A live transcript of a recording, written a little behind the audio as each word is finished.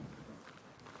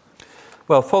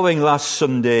Well, following last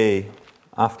Sunday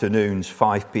afternoon's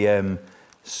 5 p.m.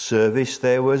 service,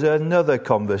 there was another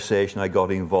conversation I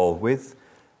got involved with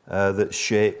that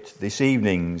shaped this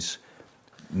evening's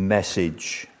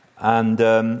message. And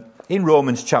in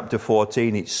Romans chapter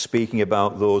 14, it's speaking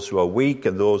about those who are weak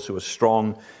and those who are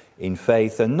strong in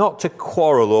faith, and not to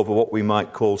quarrel over what we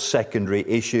might call secondary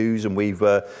issues. And we've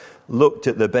looked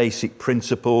at the basic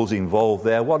principles involved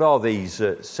there. What are these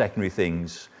secondary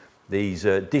things? These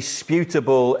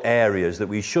disputable areas that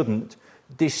we shouldn't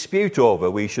dispute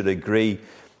over. We should agree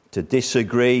to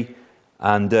disagree.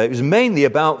 And it was mainly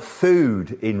about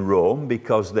food in Rome,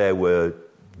 because there were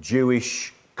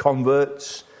Jewish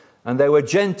converts and there were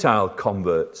Gentile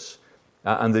converts.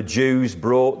 And the Jews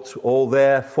brought all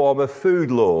their former food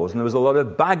laws, and there was a lot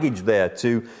of baggage there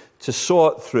to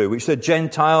sort through, which the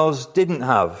Gentiles didn't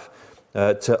have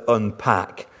to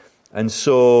unpack. And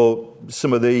so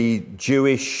some of the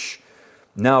Jewish,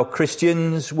 now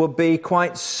Christians, would be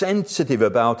quite sensitive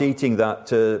about eating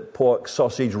that pork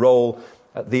sausage roll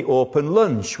at the open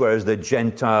lunch, whereas the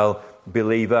Gentile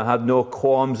believer had no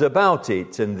qualms about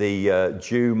it, and the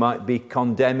Jew might be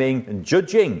condemning and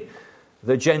judging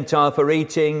the Gentile for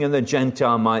eating, and the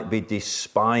Gentile might be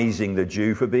despising the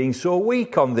Jew for being so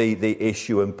weak on the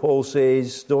issue. And Paul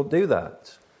says, don't do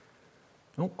that.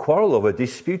 Don't quarrel over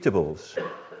disputables.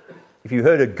 If you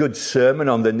heard a good sermon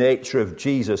on the nature of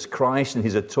Jesus Christ and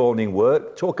his atoning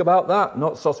work, talk about that,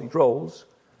 not sausage rolls.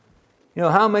 You know,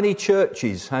 how many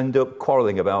churches end up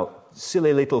quarreling about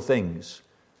silly little things?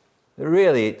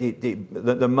 Really,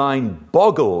 the mind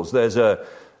boggles. There's a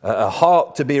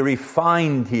heart to be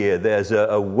refined here. There's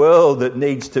a world that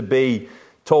needs to be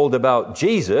told about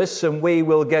Jesus, and we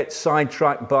will get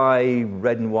sidetracked by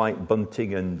red and white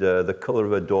bunting and the colour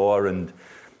of a door and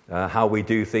how we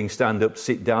do things, stand up,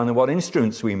 sit down, and what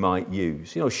instruments we might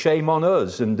use. You know, shame on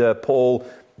us. And Paul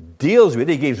deals with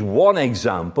it. He gives one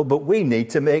example, but we need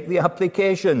to make the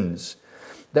applications.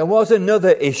 There was another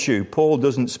issue Paul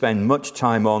doesn't spend much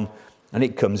time on, and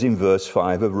it comes in verse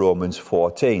 5 of Romans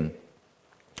 14.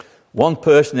 One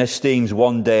person esteems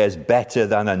one day as better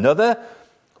than another,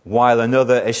 while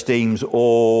another esteems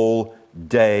all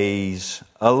days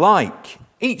alike.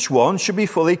 Each one should be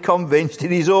fully convinced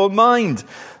in his own mind.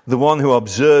 The one who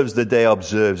observes the day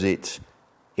observes it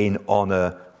in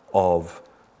honor of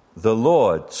the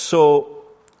Lord. So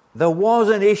there was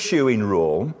an issue in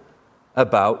Rome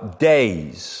about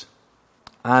days.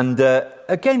 And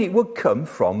again, it would come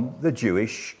from the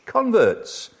Jewish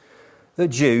converts. The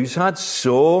Jews had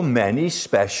so many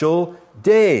special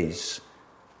days.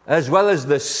 As well as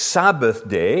the Sabbath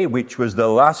day, which was the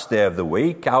last day of the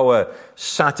week, our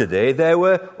Saturday, there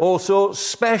were also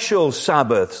special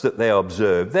Sabbaths that they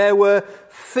observed. There were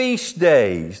feast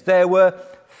days. There were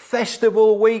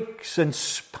festival weeks, and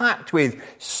packed with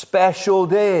special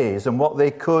days and what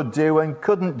they could do and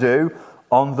couldn't do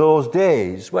on those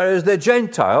days, whereas the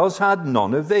Gentiles had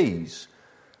none of these.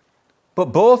 But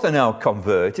both are now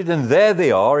converted, and there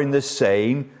they are in the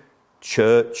same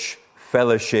church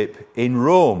fellowship in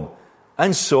Rome.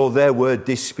 And so there were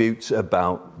disputes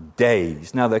about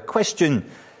days. Now the question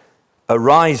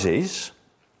arises,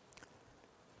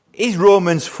 is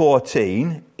Romans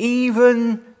 14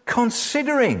 even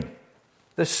considering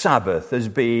the Sabbath as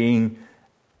being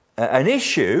an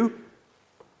issue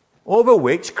over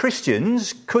which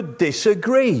Christians could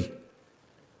disagree?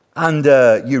 And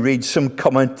you read some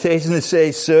commentators and they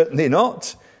say, certainly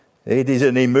not. It is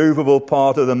an immovable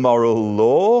part of the moral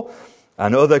law.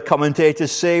 And other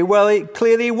commentators say, well, it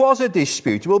clearly was a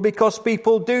disputable because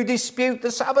people do dispute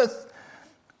the Sabbath.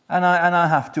 And I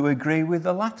have to agree with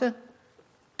the latter.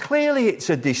 Clearly it's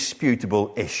a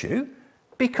disputable issue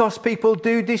because people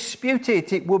do dispute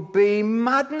it. It would be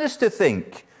madness to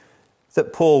think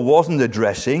that Paul wasn't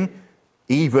addressing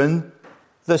even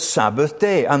the Sabbath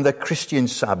day and the Christian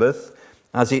Sabbath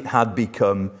as it had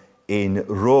become in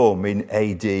Rome in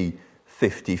AD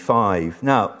 55.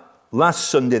 Now, last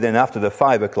Sunday then, after the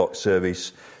 5 o'clock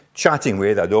service, chatting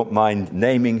with, I don't mind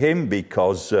naming him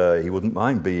because he wouldn't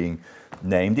mind being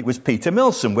named, it was Peter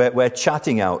Milson. We're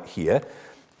chatting out here,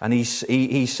 and he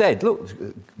said, look,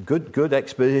 good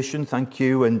exposition, thank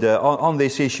you. And on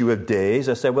this issue of days,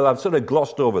 I said, well, I've sort of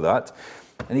glossed over that.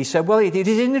 And he said, well, it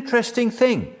is an interesting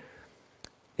thing.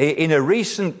 In a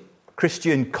recent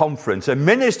Christian conference, a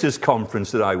ministers'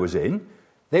 conference that I was in,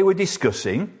 they were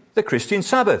discussing the Christian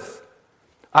Sabbath.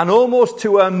 And almost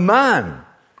to a man,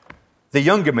 the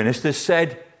younger ministers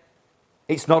said,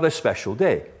 it's not a special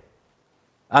day.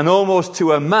 And almost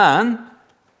to a man,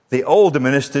 the older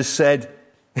ministers said,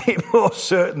 it most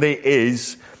certainly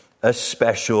is a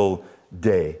special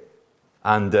day.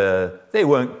 And they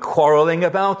weren't quarrelling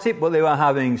about it, but they were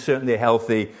having certainly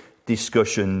healthy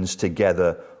discussions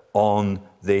together on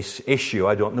this issue.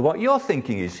 I don't know what your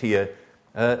thinking is here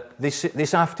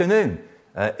this afternoon.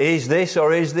 Is this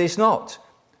or is this not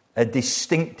a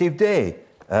distinctive day,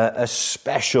 a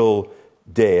special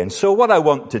day? And so what I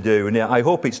want to do, and I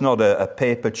hope it's not a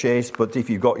paper chase, but if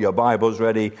you've got your Bibles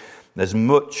ready, there's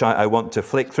much I want to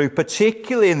flick through,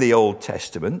 particularly in the Old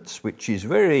Testament, which is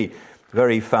very,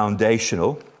 very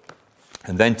foundational,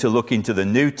 and then to look into the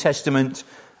New Testament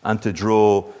and to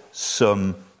draw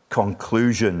some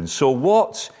conclusions. So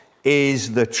what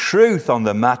is the truth on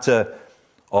the matter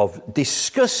of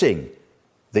discussing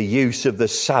the use of the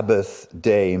Sabbath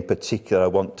day in particular I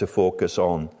want to focus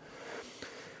on?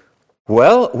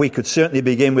 Well, we could certainly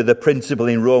begin with the principle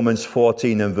in Romans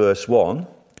 14 and verse 1.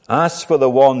 As for the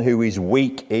one who is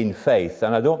weak in faith,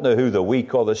 and I don't know who the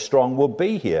weak or the strong will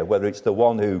be here, whether it's the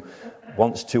one who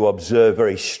wants to observe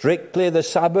very strictly the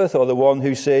Sabbath or the one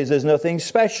who says there's nothing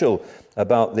special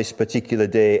about this particular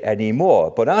day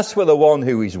anymore. But as for the one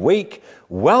who is weak,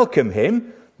 welcome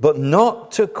him, but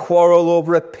not to quarrel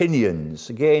over opinions.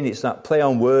 Again, it's that play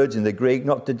on words in the Greek,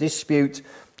 not to dispute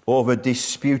over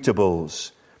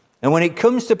disputables. And when it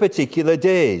comes to particular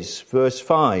days, verse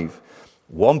 5,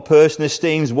 one person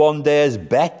esteems one day as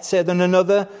better than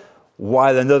another,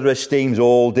 while another esteems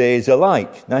all days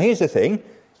alike. Now here's the thing.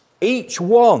 Each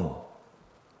one,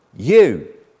 you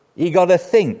got to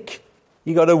think.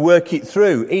 You got to work it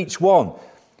through, each one.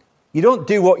 You don't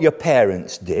do what your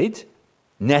parents did,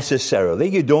 necessarily.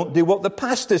 You don't do what the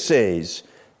pastor says,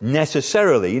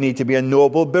 necessarily. You need to be a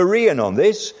noble Berean on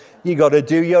this. You got to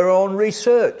do your own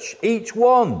research, each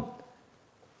one.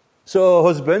 So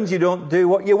husbands, you don't do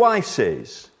what your wife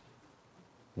says.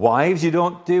 Wives, you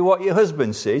don't do what your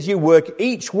husband says. You work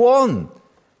each one.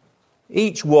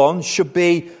 Each one should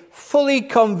be fully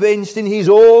convinced in his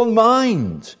own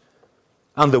mind.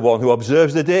 And the one who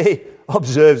observes the day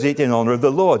observes it in honor of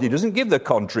the Lord. He doesn't give the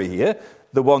contrary here.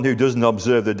 The one who doesn't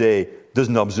observe the day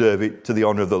doesn't observe it to the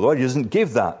honor of the Lord. He doesn't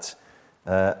give that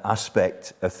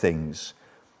aspect of things.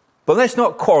 But let's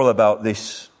not quarrel about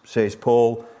this, says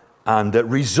Paul, and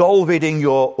resolve it in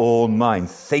your own mind.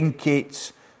 Think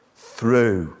it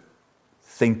through.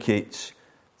 Think it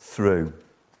through.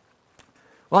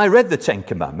 Well, I read the Ten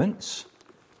Commandments,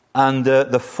 and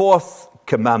the fourth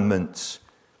commandment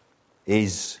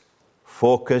is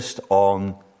focused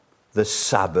on the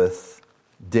Sabbath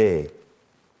day.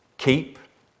 Keep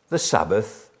the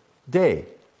Sabbath day.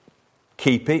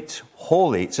 Keep it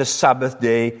holy. It's a Sabbath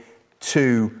day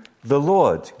to the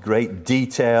Lord. Great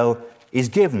detail is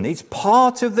given. It's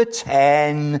part of the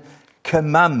 10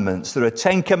 commandments. There are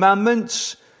 10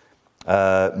 commandments.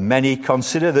 Many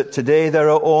consider that today there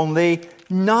are only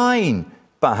 9,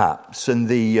 perhaps, and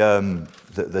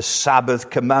the Sabbath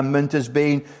commandment has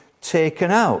been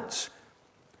taken out.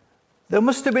 There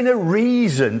must have been a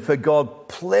reason for God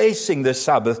placing the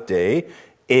Sabbath day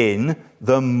in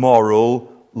the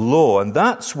moral law, and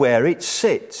that's where it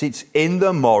sits. It's in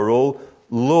the moral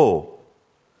law.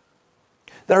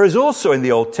 There is also in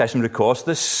the Old Testament, of course,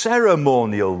 the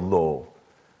ceremonial law.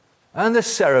 And the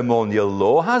ceremonial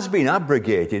law has been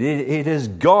abrogated. It has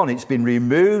gone. It's been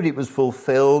removed. It was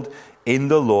fulfilled in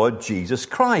the Lord Jesus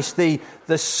Christ. The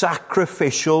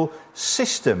sacrificial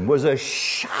system was a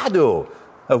shadow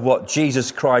of what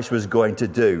Jesus Christ was going to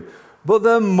do. But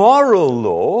the moral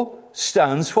law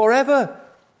stands forever.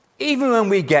 Even when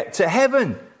we get to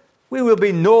heaven, we will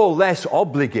be no less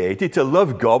obligated to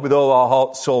love God with all our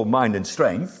heart, soul, mind, and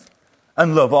strength,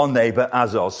 and love our neighbour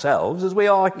as ourselves as we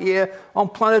are here on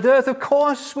planet Earth. Of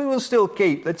course, we will still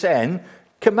keep the 10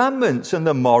 commandments and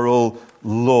the moral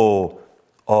law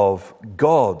of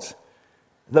God.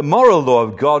 The moral law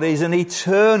of God is an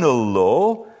eternal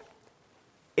law.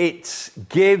 It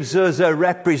gives us a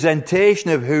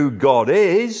representation of who God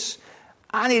is,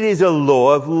 and it is a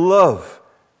law of love.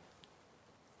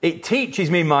 It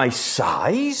teaches me my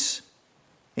size.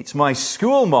 It's my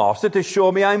schoolmaster to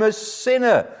show me I'm a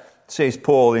sinner, says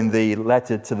Paul in the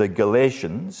letter to the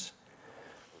Galatians.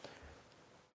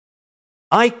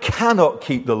 I cannot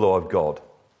keep the law of God.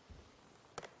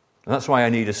 And that's why I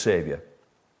need a Saviour.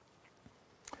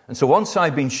 And so once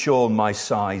I've been shown my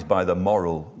size by the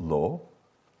moral law,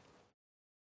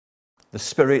 the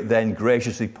Spirit then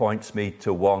graciously points me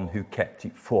to one who kept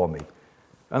it for me.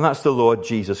 And that's the Lord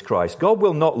Jesus Christ. God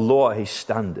will not lower his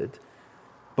standard,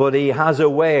 but he has a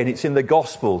way, and it's in the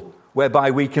gospel,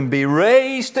 whereby we can be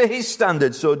raised to his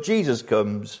standard. So Jesus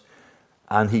comes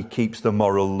and he keeps the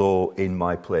moral law in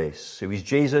my place. Who is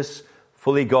Jesus?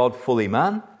 Fully God, fully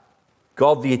man.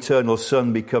 God, the eternal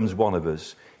Son, becomes one of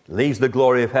us. leaves the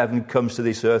glory of heaven, comes to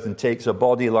this earth and takes a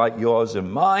body like yours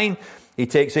and mine. He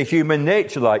takes a human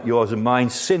nature like yours and mine,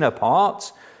 sin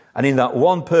apart. And in that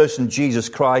one person, Jesus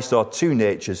Christ, are two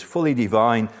natures, fully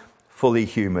divine, fully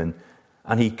human.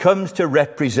 And he comes to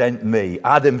represent me.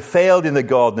 Adam failed in the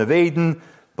Garden of Eden,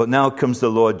 but now comes the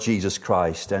Lord Jesus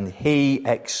Christ, and he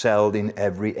excelled in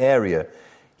every area.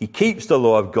 He keeps the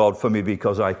law of God for me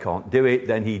because I can't do it.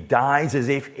 Then he dies as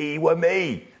if he were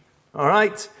me. All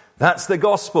right? That's the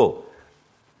gospel.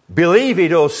 Believe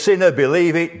it, O sinner,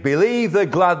 believe it. Believe the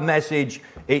glad message.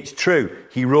 It's true.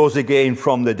 He rose again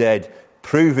from the dead,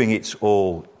 proving it's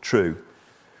all true.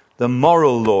 The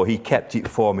moral law, he kept it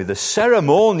for me. The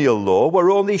ceremonial law were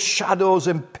only shadows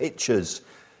and pictures.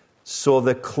 So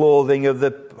the clothing of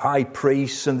the high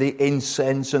priests and the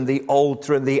incense and the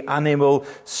altar and the animal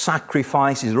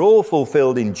sacrifices are all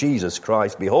fulfilled in Jesus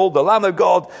Christ. Behold, the Lamb of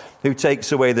God who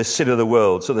takes away the sin of the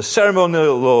world. So the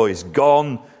ceremonial law is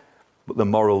gone, but the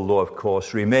moral law, of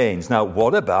course, remains. Now,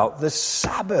 what about the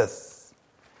Sabbath?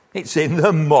 It's in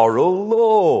the moral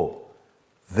law.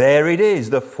 There it is,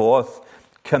 the fourth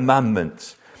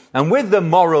commandment. And with the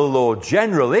moral law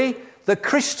generally, the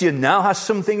Christian now has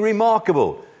something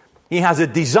remarkable. He has a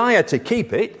desire to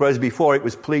keep it, whereas before it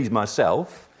was please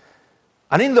myself.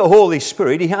 And in the Holy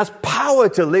Spirit, he has power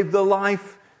to live the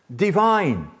life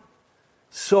divine.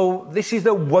 So this is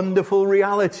a wonderful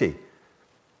reality.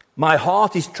 My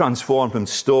heart is transformed from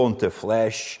stone to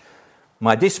flesh.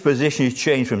 My disposition is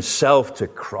changed from self to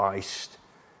Christ.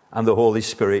 And the Holy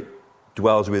Spirit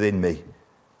dwells within me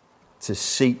to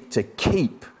seek to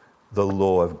keep the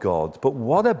law of God. But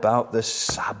what about the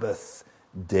Sabbath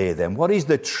day then? What is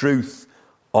the truth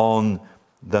on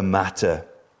the matter?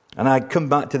 And I come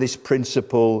back to this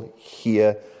principle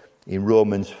here in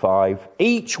Romans 5.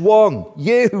 Each one,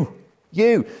 you.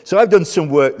 So I've done some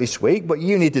work this week, but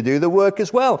you need to do the work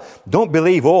as well. Don't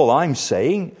believe all I'm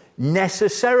saying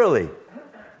necessarily.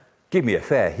 Give me a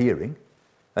fair hearing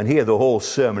and hear the whole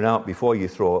sermon out before you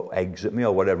throw eggs at me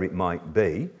or whatever it might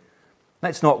be.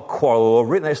 Let's not quarrel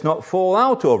over it. Let's not fall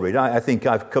out over it. I think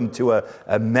I've come to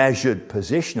a measured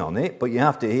position on it, but you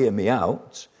have to hear me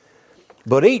out.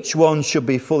 But each one should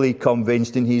be fully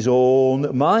convinced in his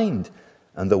own mind.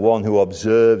 And the one who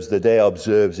observes the day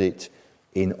observes it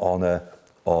in honor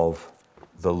of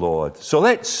the Lord. So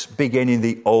let's begin in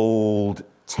the Old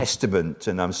Testament.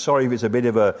 And I'm sorry if it's a bit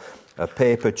of a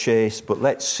paper chase, but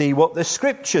let's see what the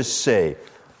Scriptures say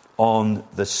on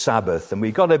the Sabbath. And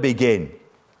we've got to begin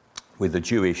with the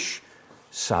Jewish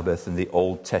Sabbath and the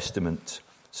Old Testament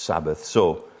Sabbath.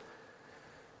 So,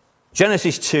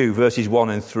 Genesis 2, verses 1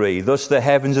 and 3. Thus the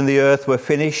heavens and the earth were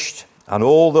finished, and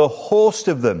all the host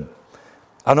of them.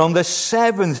 And on the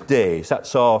seventh day,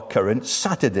 that's our current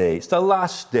Saturday, it's the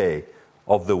last day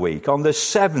of the week. On the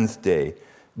seventh day,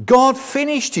 God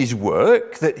finished his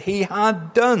work that he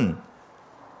had done.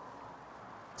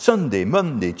 Sunday,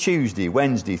 Monday, Tuesday,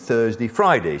 Wednesday, Thursday,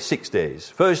 Friday, 6 days.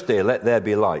 First day, let there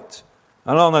be light.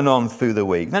 And on through the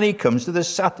week. Then he comes to the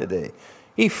Saturday.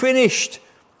 He finished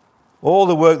all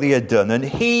the work that he had done. And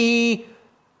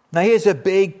now here's a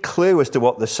big clue as to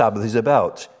what the Sabbath is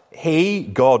about.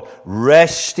 God,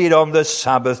 rested on the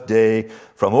Sabbath day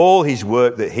from all his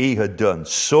work that he had done.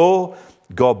 So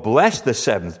God blessed the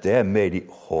seventh day and made it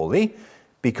holy,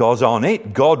 because on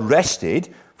it God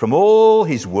rested from all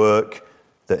his work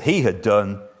that he had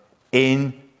done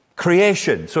in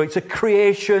creation. So it's a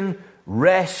creation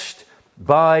rest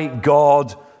by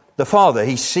God the Father.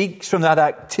 He seeks from that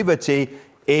activity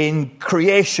in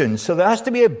creation. So there has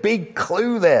to be a big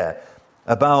clue there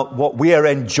about what we are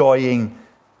enjoying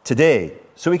today.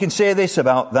 So we can say this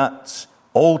about that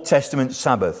Old Testament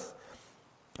Sabbath.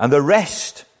 And the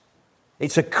rest,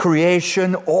 it's a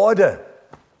creation order.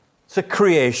 It's a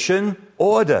creation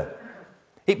order.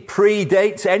 It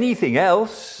predates anything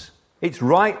else. It's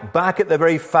right back at the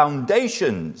very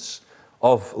foundations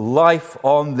of life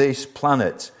on this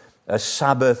planet. A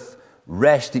Sabbath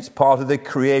rest, it's part of the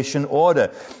creation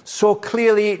order. So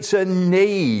clearly it's a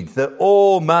need that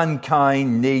all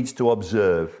mankind needs to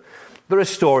observe. There are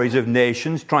stories of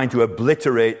nations trying to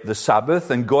obliterate the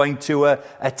Sabbath and going to a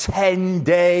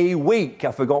 10-day week.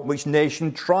 I forgot which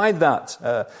nation tried that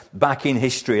back in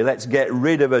history. Let's get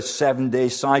rid of a 7-day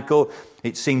cycle.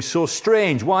 It seems so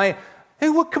strange. Why?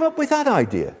 Who would come up with that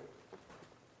idea?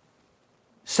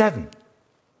 7.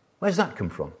 Where's that come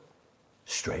from?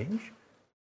 Strange.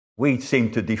 We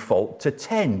seem to default to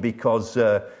 10 because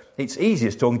it's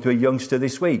easiest talking to a youngster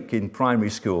this week in primary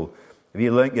school. Have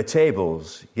you learnt your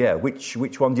tables? Yeah, which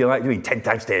one do you like doing? 10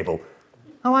 times table.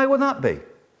 How high would that be?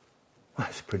 Well,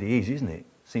 it's pretty easy, isn't it?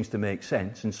 Seems to make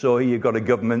sense. And so you've got a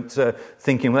government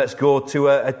thinking, let's go to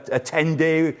a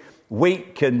 10-day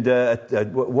week and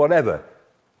whatever.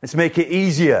 Let's make it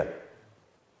easier.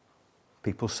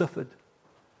 People suffered.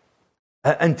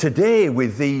 And today,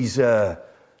 with these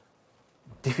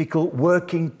difficult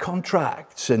working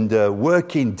contracts and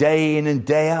working day in and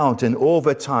day out and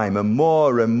overtime and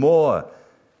more,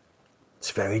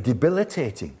 it's very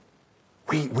debilitating.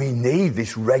 We need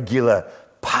this regular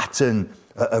pattern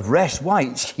of rest. Why?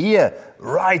 It's here,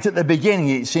 right at the beginning.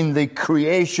 It's in the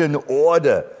creation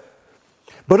order.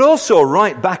 But also,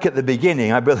 right back at the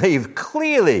beginning, I believe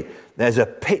clearly there's a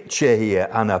picture here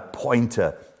and a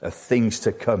pointer of things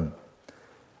to come.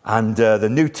 And the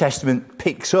New Testament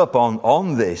picks up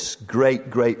on this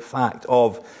great fact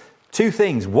of two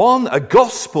things. One, a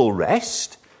gospel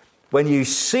rest. When you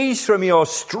cease from your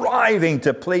striving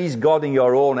to please God in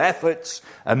your own efforts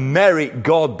and merit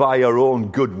God by your own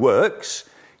good works,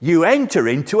 you enter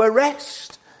into a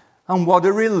rest. And what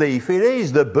a relief it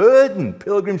is. The burden,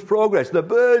 Pilgrim's Progress, the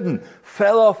burden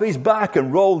fell off his back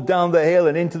and rolled down the hill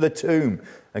and into the tomb.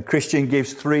 And Christian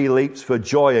gives 3 leaps for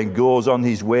joy and goes on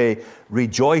his way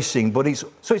rejoicing. But it's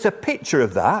a picture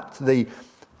of that, the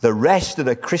rest that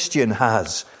a Christian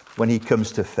has when he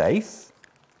comes to faith.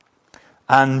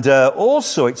 And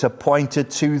also it's a pointer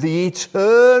to the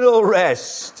eternal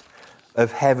rest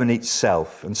of heaven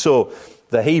itself. And so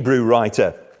the Hebrew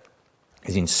writer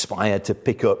is inspired to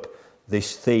pick up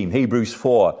this theme. Hebrews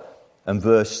 4 and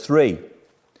verse 3.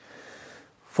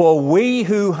 For we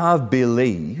who have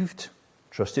believed,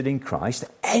 trusted in Christ,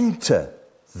 enter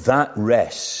that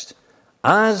rest,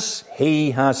 as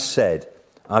he has said,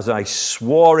 as I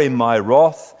swore in my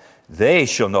wrath, they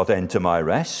shall not enter my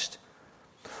rest,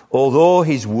 although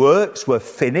his works were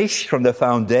finished from the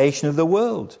foundation of the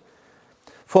world.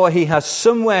 For he has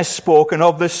somewhere spoken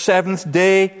of the 7th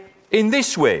day in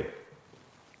this way.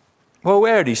 Well,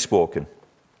 where had he spoken?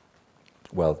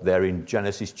 Well, there in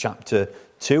Genesis chapter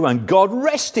 2, and God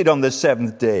rested on the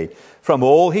 7th day from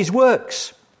all his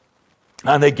works.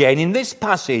 And again in this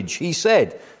passage he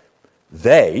said,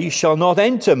 they shall not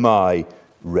enter my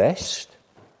rest.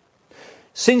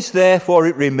 Since therefore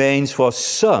it remains for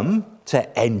some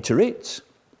to enter it,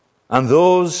 and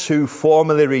those who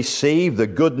formerly received the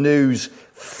good news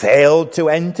failed to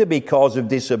enter because of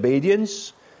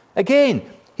disobedience, again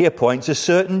he appoints a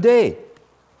certain day,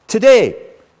 today,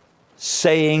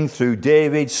 saying through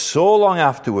David so long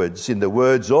afterwards in the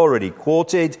words already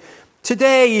quoted,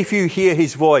 today if you hear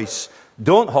his voice,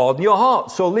 don't harden your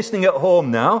heart. So listening at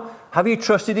home now, have you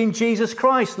trusted in Jesus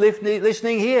Christ?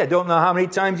 Listening here, don't know how many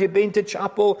times you've been to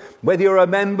chapel, whether you're a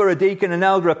member, a deacon, an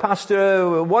elder, a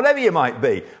pastor, whatever you might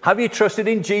be. Have you trusted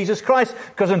in Jesus Christ?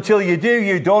 Because until you do,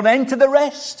 you don't enter the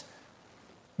rest.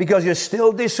 Because you're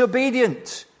still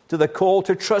disobedient to the call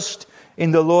to trust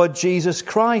in the Lord Jesus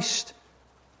Christ.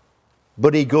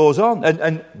 But he goes on.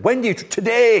 And when do you?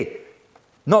 Today.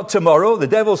 Not tomorrow. The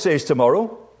devil says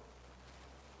tomorrow.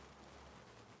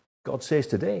 God says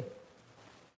today.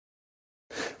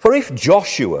 For if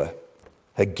Joshua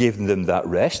had given them that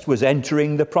rest, was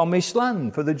entering the promised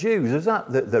land for the Jews, is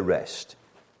that the rest?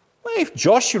 Well, if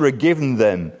Joshua had given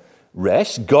them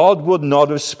rest, God would not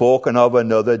have spoken of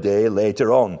another day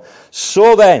later on.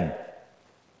 So then,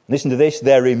 listen to this,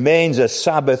 there remains a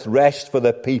Sabbath rest for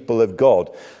the people of God.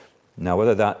 Now,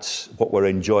 whether that's what we're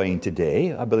enjoying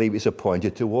today, I believe it's a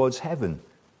pointer towards heaven.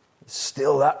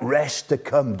 Still that rest to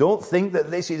come. Don't think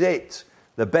that this is it.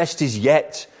 The best is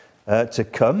yet to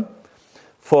come.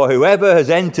 For whoever has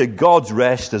entered God's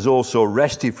rest has also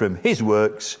rested from his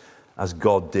works as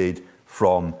God did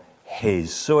from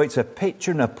his. So it's a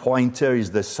picture and a pointer,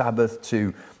 is the Sabbath,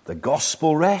 to the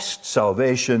gospel rest,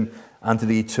 salvation, and to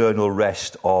the eternal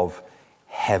rest of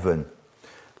heaven.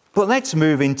 But let's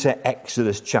move into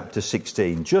Exodus chapter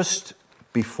 16. Just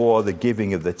before the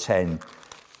giving of the 10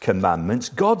 commandments,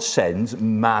 God sends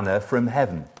manna from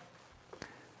heaven.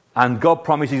 And God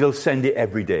promises he'll send it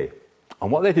every day. And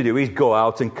what they're to do is go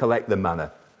out and collect the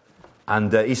manna.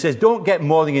 And he says, don't get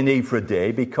more than you need for a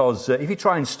day, because if you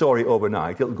try and store it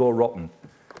overnight, it'll go rotten.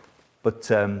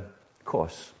 But, of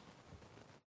course,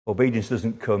 obedience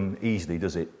doesn't come easily,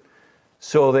 does it?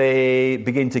 So they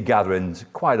begin to gather, and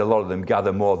quite a lot of them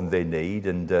gather more than they need,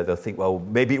 and they'll think, well,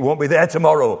 maybe it won't be there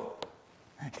tomorrow.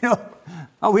 You know,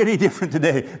 are we any different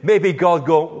today? Maybe God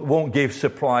won't give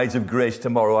supplies of grace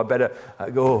tomorrow. I better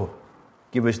go,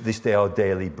 give us this day our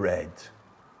daily bread.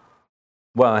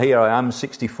 Well, here I am,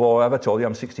 64. Have I told you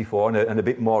I'm 64 and a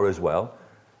bit more as well?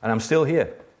 And I'm still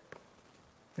here.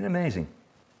 Isn't it amazing?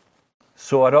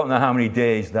 So I don't know how many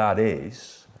days that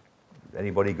is.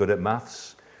 Anybody good at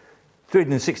maths?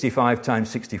 365 times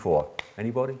 64.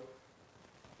 Anybody?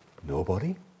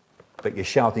 Nobody? But you're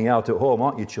shouting out at home,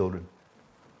 aren't you, children?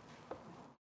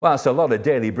 Well, that's a lot of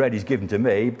daily bread he's given to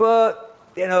me, but,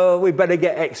 we better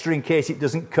get extra in case it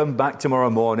doesn't come back tomorrow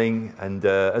morning. And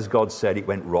as God said, it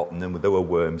went rotten and there were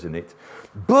worms in it.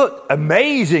 But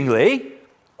amazingly,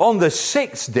 on the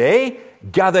sixth day,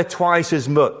 gather twice as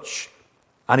much.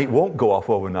 And it won't go off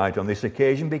overnight on this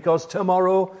occasion because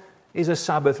tomorrow is a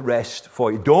Sabbath rest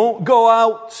for you. Don't go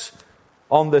out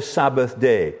on the Sabbath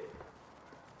day.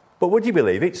 But would you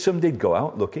believe it? Some did go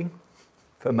out looking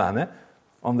for manna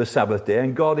on the Sabbath day,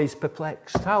 and God is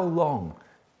perplexed. How long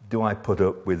do I put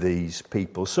up with these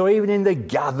people? So even in the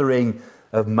gathering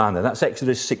of manna, that's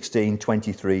Exodus 16,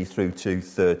 23 through to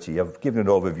 30. I've given an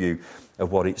overview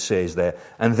of what it says there.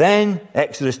 And then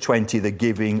Exodus 20, the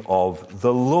giving of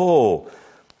the law.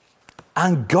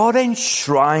 And God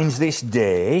enshrines this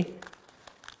day.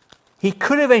 He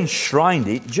could have enshrined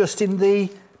it just in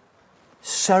the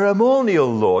ceremonial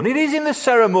law. And it is in the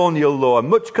ceremonial law, and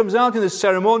much comes out in the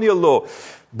ceremonial law.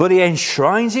 But he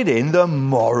enshrines it in the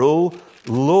moral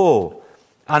law.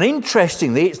 And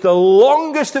interestingly, it's the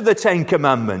longest of the Ten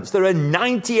Commandments. There are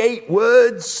 98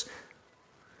 words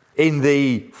in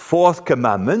the fourth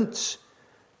commandment.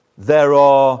 There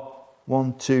are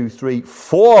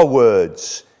 4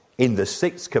 words in the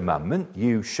sixth commandment.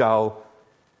 You shall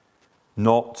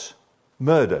not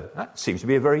murder. That seems to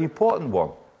be a very important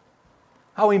one.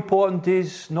 How important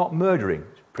is not murdering?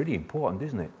 It's pretty important,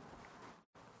 isn't it?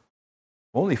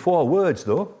 Only 4 words,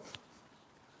 though.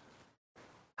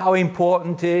 How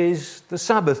important is the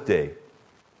Sabbath day?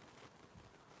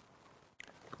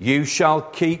 You shall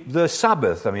keep the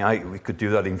Sabbath. I mean, we could do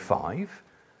that in 5.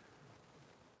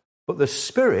 But the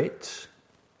Spirit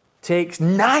takes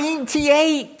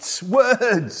 98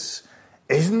 words.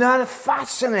 Isn't that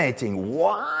fascinating?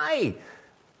 Why?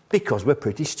 Because we're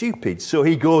pretty stupid. So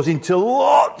he goes into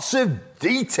lots of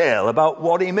detail about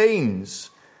what he means.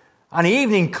 And he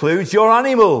even includes your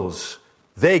animals.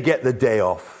 They get the day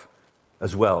off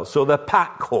as well. So the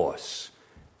pack horse,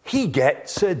 he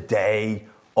gets a day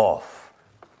off.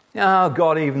 Now,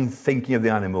 God even thinking of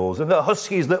the animals. And the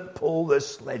huskies that pull the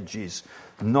sledges,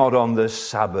 not on the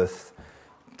Sabbath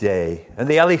day. And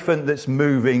the elephant that's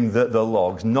moving the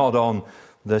logs, not on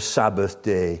the Sabbath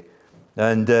day.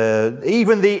 And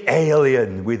even the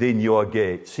alien within your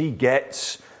gates, he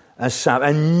gets a Sabbath.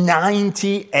 And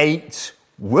 98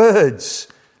 words.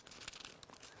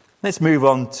 Let's move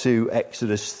on to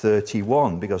Exodus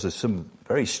 31, because there's some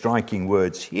very striking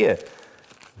words here.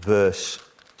 Verse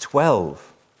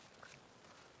 12.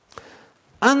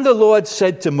 And the Lord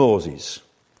said to Moses,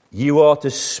 you are to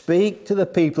speak to the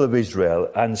people of Israel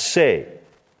and say,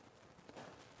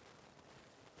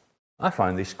 I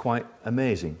find this quite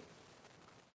amazing.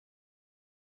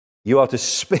 You are to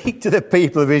speak to the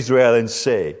people of Israel and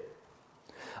say,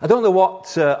 I don't know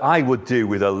what I would do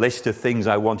with a list of things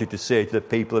I wanted to say to the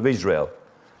people of Israel.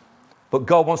 But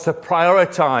God wants to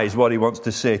prioritize what he wants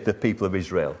to say to the people of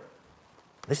Israel.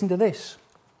 Listen to this.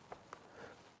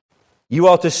 You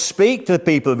are to speak to the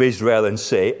people of Israel and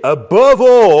say, above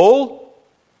all,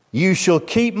 you shall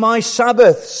keep my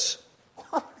Sabbaths.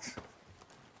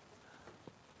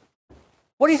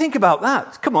 What do you think about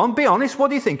that? Come on, be honest. What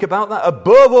do you think about that?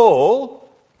 Above all,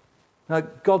 now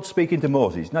God's speaking to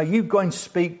Moses. Now you go and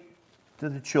speak to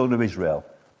the children of Israel.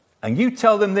 And you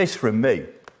tell them this from me.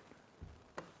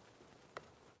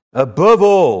 Above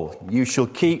all, you shall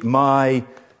keep my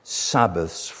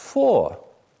Sabbaths. For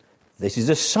this is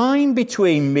a sign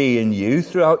between me and you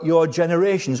throughout your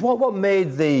generations. What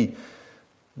made the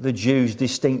Jews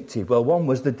distinctive? Well, one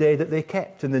was the day that they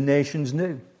kept and the nations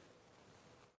knew.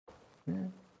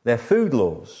 Their food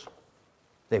laws,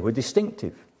 they were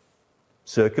distinctive.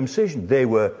 Circumcision, they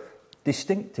were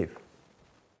distinctive.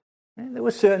 There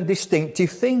were certain distinctive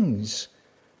things.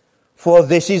 For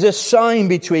this is a sign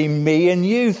between me and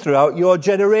you throughout your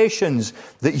generations,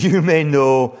 that you may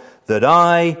know that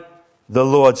I, the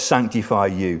Lord, sanctify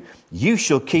you. You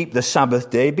shall keep the Sabbath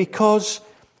day because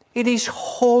it is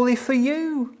holy for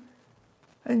you.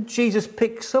 And Jesus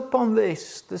picks up on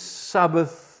this. The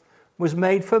Sabbath was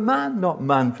made for man, not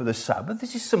man for the Sabbath.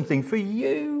 This is something for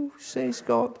you, says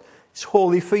God. It's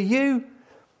holy for you.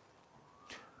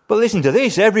 But listen to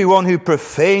this. Everyone who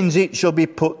profanes it shall be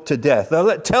put to death.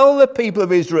 Now, tell the people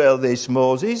of Israel this,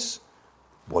 Moses.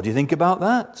 What do you think about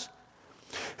that?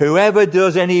 Whoever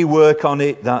does any work on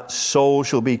it, that soul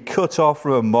shall be cut off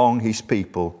from among his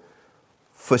people.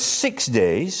 For 6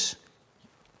 days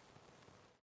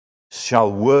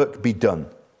shall work be done.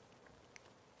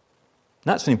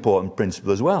 That's an important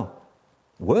principle as well.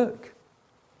 Work.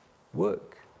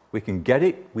 We can get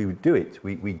it, we do it.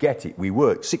 We get it, we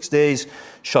work. 6 days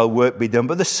shall work be done.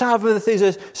 But the seventh is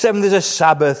a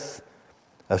Sabbath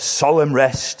of solemn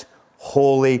rest,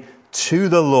 holy to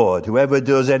the Lord. Whoever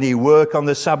does any work on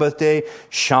the Sabbath day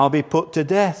shall be put to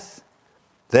death.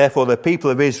 Therefore the people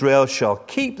of Israel shall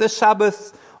keep the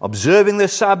Sabbath, observing the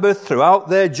Sabbath throughout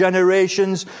their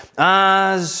generations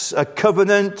as a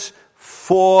covenant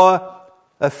for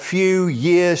a few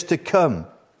years to come.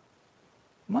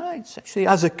 Well, it's actually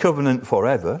as a covenant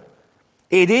forever.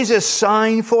 It is a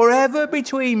sign forever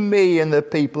between me and the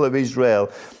people of Israel,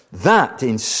 that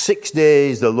in 6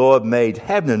 days the Lord made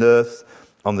heaven and earth,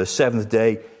 on the seventh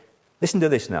day. Listen to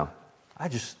this now.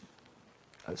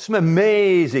 Some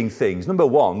amazing things. Number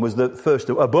one was that first,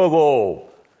 above all,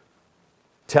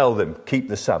 tell them, keep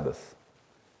the Sabbath.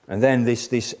 And then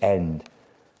this end.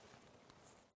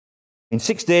 In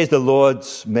 6 days the Lord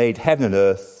made heaven and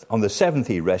earth. On the seventh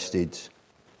he rested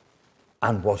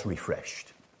and was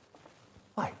refreshed.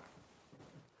 Why?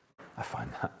 I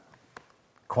find that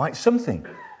quite something.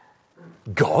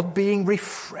 God being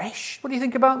refreshed. What do you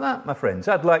think about that, my friends?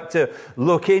 I'd like to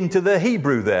look into the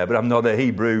Hebrew there, but I'm not a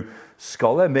Hebrew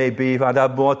scholar. Maybe if I'd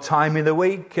had more time in the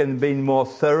week and been more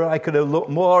thorough, I could have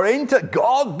looked more into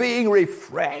God being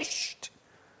refreshed.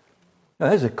 Now,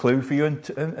 there's a clue for you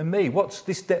and me. What's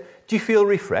this day? Do you feel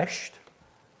refreshed?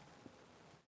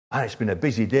 And it's been a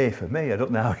busy day for me. I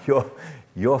don't know how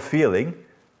you're feeling.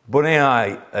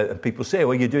 But people say,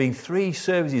 well, you're doing 3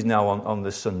 services now on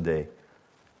the Sunday.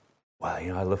 Well,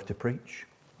 I love to preach.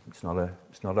 It's not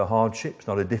a hardship. It's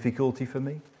not a difficulty for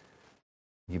me.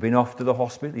 You've been off to the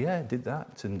hospital? Yeah, did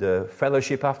that. And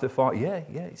fellowship after 5? Yeah.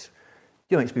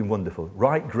 It's been wonderful.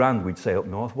 Right grand, we'd say up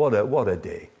north. What a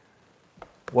day.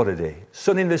 What a day.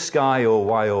 Sun in the sky, oh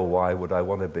why would I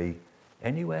want to be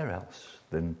anywhere else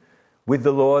than with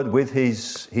the Lord, with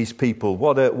his people.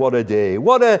 What a day.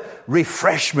 What a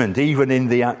refreshment, even in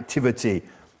the activity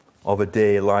of a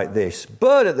day like this.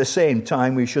 But at the same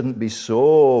time, we shouldn't be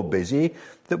so busy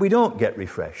that we don't get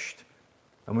refreshed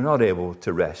and we're not able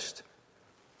to rest.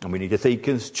 And we need to think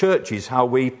as churches how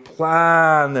we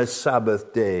plan the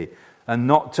Sabbath day and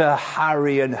not to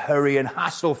hurry and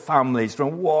hassle families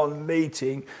from one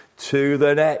meeting to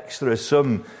the next. There are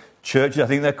some churches, I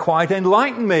think they're quite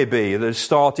enlightened maybe, that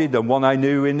started, and one I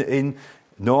knew in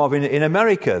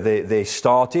America, they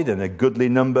started and a goodly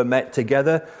number met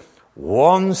together.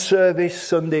 One service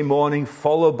Sunday morning,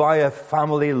 followed by a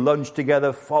family lunch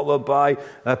together, followed by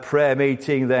a prayer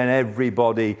meeting, then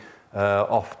everybody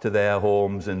off to their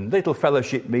homes, and little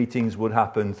fellowship meetings would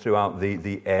happen throughout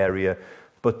the area.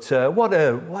 But what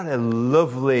a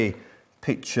lovely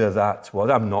picture that was.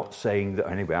 I'm not saying that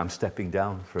anyway, I'm stepping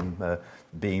down from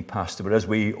being pastor, but as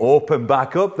we open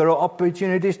back up, there are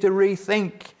opportunities to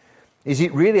rethink. Is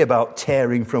it really about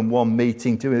tearing from one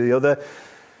meeting to the other?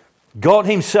 God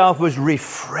himself was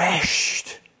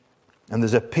refreshed. And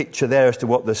there's a picture there as to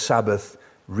what the Sabbath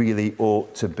really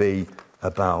ought to be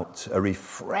about. A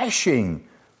refreshing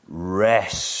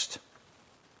rest.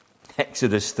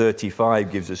 Exodus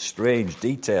 35 gives a strange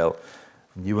detail.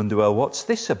 And you wonder, well, what's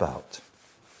this about?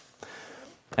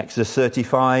 Exodus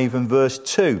 35 and verse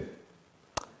 2.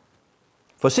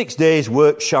 For 6 days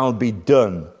work shall be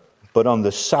done, but on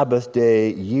the Sabbath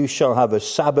day you shall have a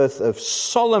Sabbath of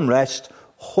solemn rest,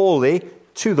 holy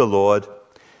to the Lord.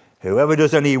 Whoever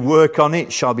does any work on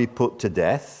it shall be put to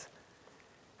death.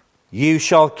 You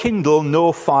shall kindle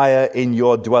no fire in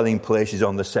your dwelling places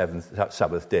on the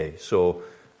Sabbath day. So,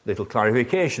 little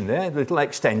clarification there, little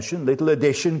extension, little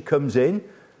addition comes in.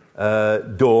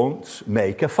 Don't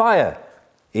make a fire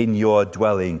in your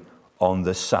dwelling on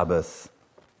the Sabbath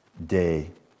day.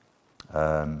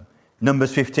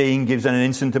 Numbers 15 gives an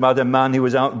incident about a man who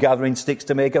was out gathering sticks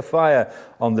to make a fire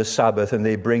on the Sabbath, and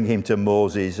they bring him to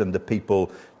Moses, and the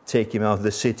people take him out of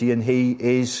the city, and he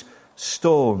is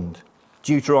stoned.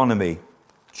 Deuteronomy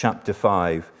chapter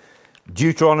 5.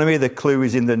 Deuteronomy, the clue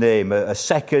is in the name, a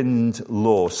second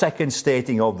law, second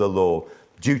stating of the law.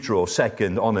 Deutero,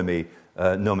 second, onomy,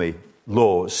 nomi,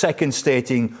 law, second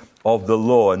stating of the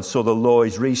law, and so the law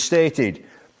is restated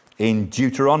in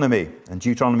Deuteronomy. And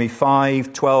Deuteronomy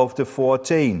 5, 12 to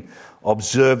 14.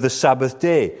 Observe the Sabbath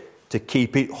day to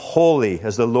keep it holy,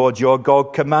 as the Lord your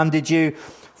God commanded you.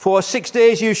 For 6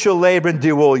 days you shall labor and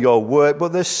do all your work,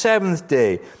 but the seventh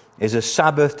day is a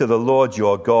Sabbath to the Lord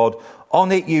your God.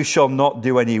 On it you shall not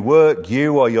do any work,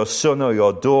 you or your son or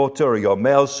your daughter or your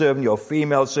male servant, your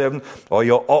female servant, or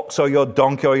your ox or your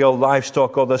donkey or your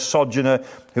livestock or the sojourner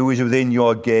who is within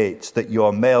your gates, that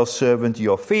your male servant or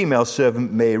your female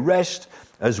servant may rest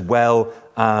as well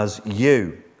as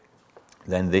you.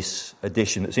 Then this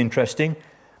addition that's interesting.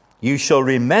 You shall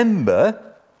remember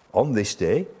on this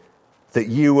day, that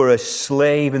you were a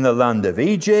slave in the land of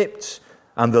Egypt,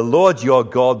 and the Lord your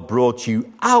God brought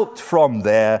you out from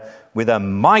there with a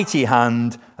mighty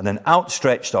hand and an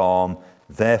outstretched arm.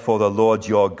 Therefore the Lord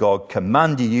your God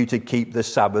commanded you to keep the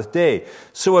Sabbath day.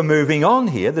 So we're moving on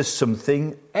here. There's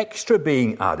something extra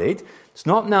being added. It's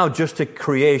not now just a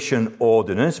creation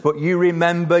ordinance, but you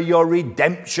remember your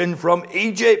redemption from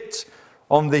Egypt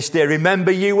on this day.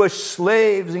 Remember you were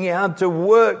slaves and you had to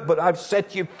work, but I've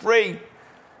set you free.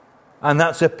 And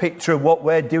that's a picture of what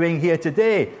we're doing here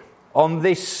today. On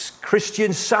this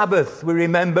Christian Sabbath, we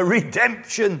remember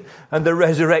redemption and the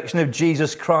resurrection of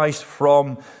Jesus Christ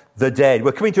from the dead.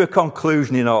 We're coming to a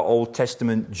conclusion in our Old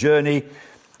Testament journey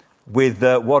with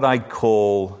what I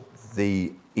call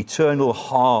the eternal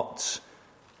heart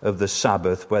of the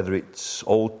Sabbath, whether it's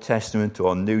Old Testament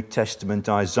or New Testament.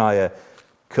 Isaiah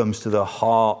comes to the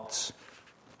heart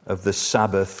of the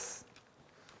Sabbath.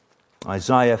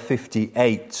 Isaiah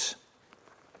 58,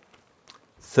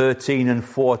 13 and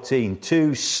 14,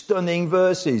 two stunning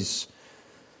verses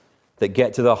that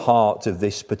get to the heart of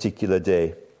this particular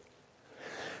day.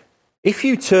 If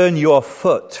you turn your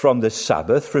foot from the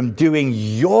Sabbath, from doing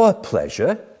your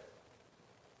pleasure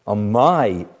on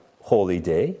my holy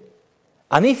day,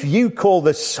 and if you call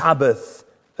the Sabbath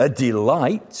a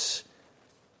delight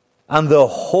and the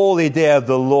holy day of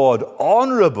the Lord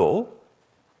honorable,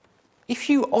 if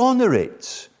you honor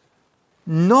it,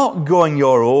 not going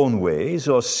your own ways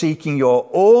or seeking your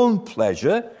own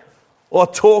pleasure or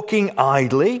talking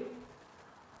idly,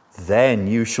 then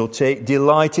you shall take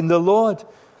delight in the Lord,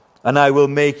 and I will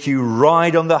make you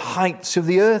ride on the heights of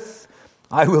the earth.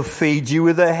 I will feed you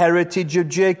with the heritage of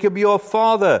Jacob your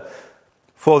father.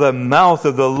 For the mouth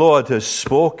of the Lord has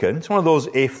spoken. It's one of those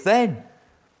if then.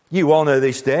 You honor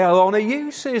this day, I'll honor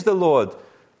you, says the Lord.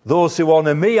 Those who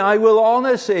honor me, I will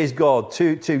honor, says God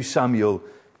to Samuel.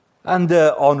 And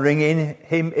honoring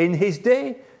him in his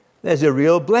day, there's a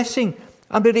real blessing.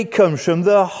 But it comes from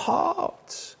the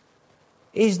heart.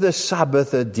 Is the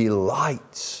Sabbath a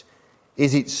delight?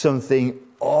 Is it something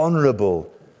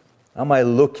honorable? Am I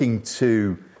looking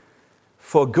to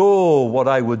forgo what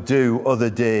I would do other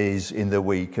days in the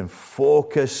week and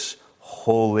focus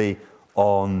wholly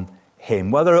on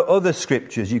him? Well, there are other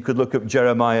scriptures. You could look up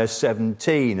Jeremiah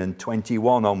 17 and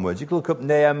 21 onwards. You could look up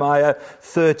Nehemiah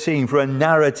 13 for a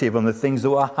narrative on the things that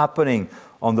were happening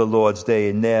on the Lord's day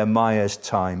in Nehemiah's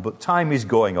time. But time is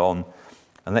going on,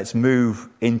 and let's move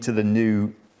into the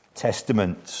New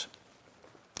Testament.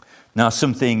 Now,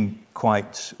 something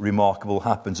quite remarkable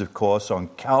happens, of course, on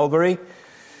Calvary.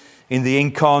 In the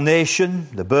incarnation,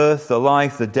 the birth, the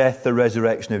life, the death, the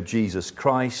resurrection of Jesus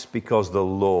Christ, because the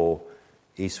law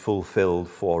is fulfilled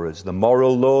for us. The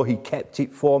moral law, he kept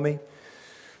it for me.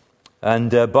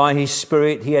 And by his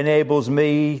Spirit, he enables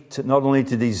me to not only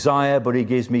to desire, but he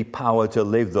gives me power to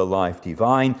live the life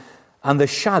divine. And the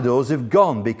shadows have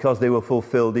gone because they were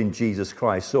fulfilled in Jesus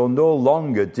Christ. So no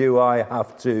longer do I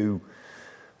have to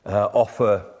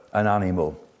offer an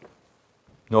animal.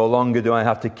 No longer do I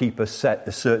have to keep a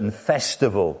certain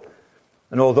festival.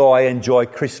 And although I enjoy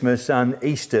Christmas and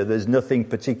Easter, there's nothing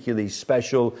particularly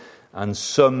special. And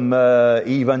some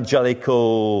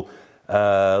evangelical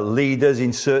leaders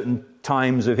in certain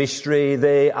times of history,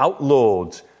 they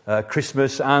outlawed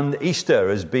Christmas and Easter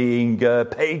as being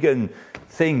pagan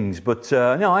things. But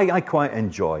no, I quite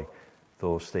enjoy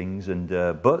those things. And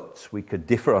but we could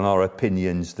differ on our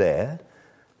opinions there.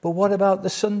 But what about the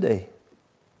Sunday?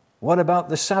 What about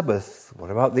the Sabbath? What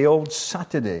about the old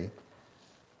Saturday?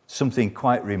 Something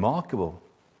quite remarkable,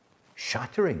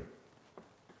 shattering,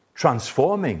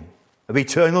 transforming, of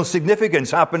eternal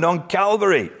significance happened on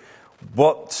Calvary.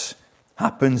 What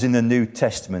happens in the New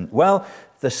Testament? Well,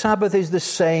 the Sabbath is the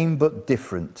same but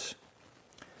different.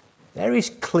 There is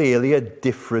clearly a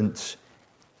different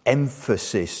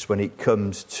emphasis when it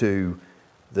comes to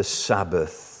the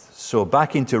Sabbath. So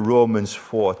back into Romans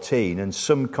 14, and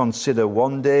some consider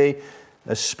one day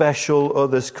as special,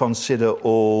 others consider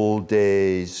all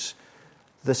days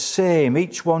the same.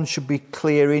 Each one should be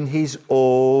clear in his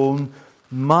own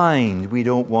mind. We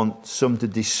don't want some to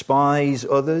despise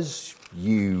others.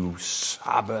 You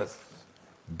Sabbath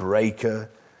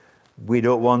breaker. We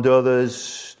don't want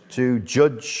others to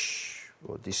judge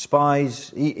or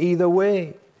despise either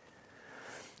way.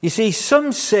 You see,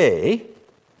 some say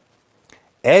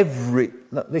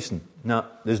listen, now,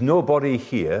 there's nobody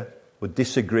here would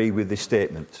disagree with this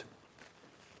statement.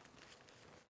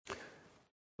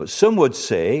 But some would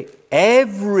say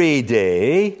every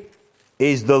day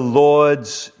is the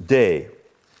Lord's day.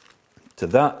 To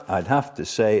that, I'd have to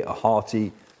say a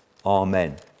hearty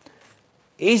amen.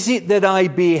 Is it that I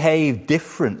behave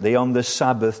differently on the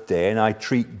Sabbath day and I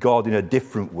treat God in a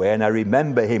different way and I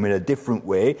remember him in a different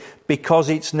way because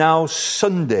it's now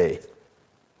Sunday?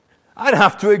 I'd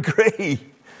have to agree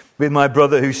with my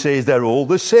brother who says they're all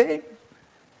the same.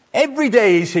 Every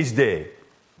day is his day.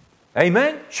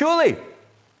 Amen? Surely.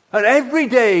 And every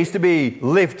day is to be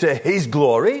lived to his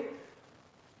glory.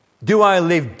 Do I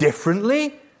live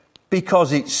differently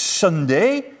because it's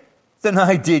Sunday than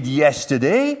I did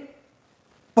yesterday?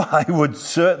 Well, I would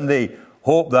certainly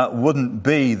hope that wouldn't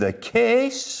be the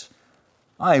case.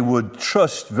 I would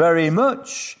trust very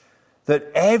much that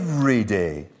every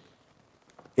day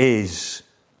is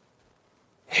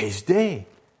his day.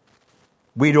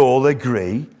 We'd all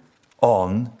agree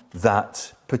on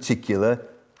that particular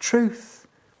truth.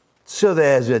 So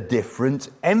there's a different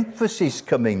emphasis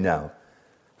coming now.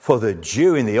 For the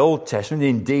Jew in the Old Testament,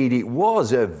 indeed, it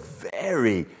was a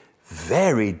very,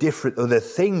 very different of the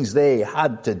things they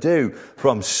had to do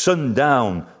from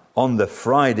sundown on the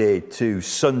Friday to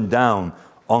sundown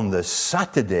on the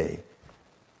Saturday.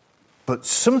 But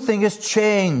something has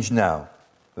changed now.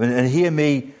 And hear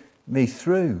me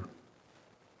through.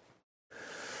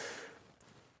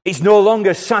 It's no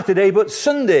longer Saturday but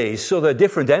Sunday, so there's a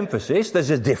different emphasis. There's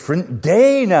a different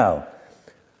day now.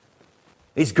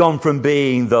 It's gone from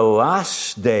being the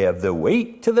last day of the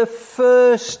week to the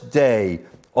first day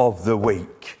of the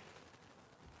week.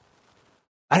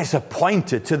 And it's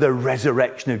appointed to the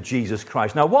resurrection of Jesus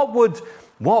Christ. Now, what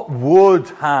would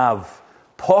have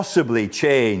possibly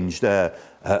changed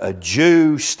a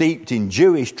Jew steeped in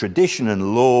Jewish tradition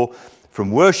and law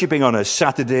from worshipping on a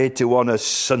Saturday to on a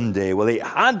Sunday? Well, it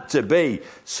had to be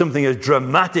something as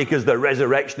dramatic as the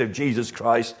resurrection of Jesus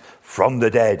Christ from the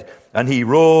dead. And he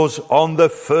rose on the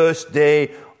first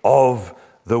day of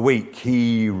the week.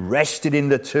 He rested in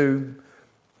the tomb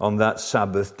on that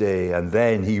Sabbath day, and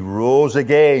then he rose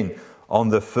again on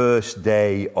the first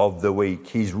day of the week.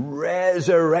 His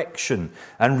resurrection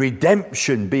and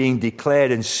redemption being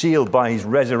declared and sealed by his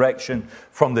resurrection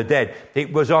from the dead.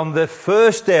 It was on the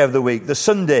first day of the week, the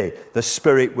Sunday, the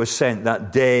Spirit was sent,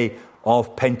 that day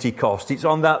of Pentecost. It's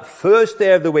on that first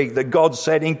day of the week that God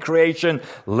said in creation,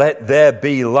 "Let there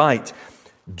be light."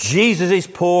 Jesus'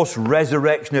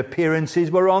 post-resurrection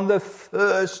appearances were on the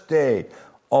first day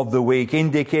of the week,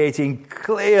 indicating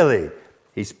clearly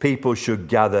his people should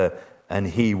gather and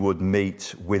he would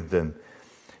meet with them.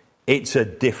 It's a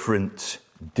different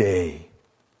day.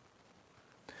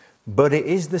 But it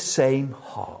is the same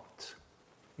heart.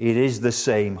 It is the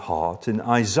same heart. And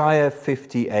Isaiah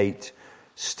 58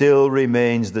 still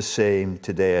remains the same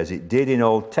today as it did in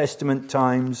Old Testament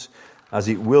times, as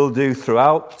it will do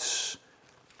throughout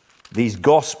these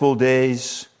gospel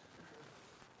days,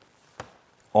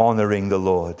 honoring the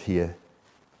Lord here.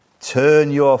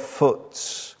 Turn your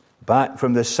foot back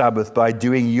from the Sabbath by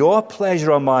doing your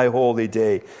pleasure on my holy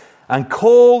day, and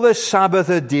call the Sabbath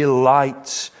a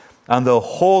delight and the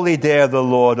holy day of the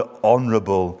Lord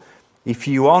honorable. If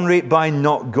you honor it by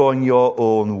not going your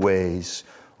own ways,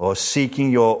 or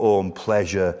seeking your own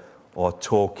pleasure, or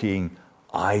talking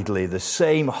idly. The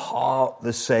same heart,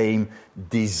 the same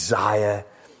desire.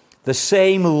 The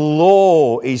same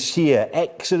law is here.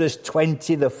 Exodus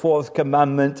 20, the fourth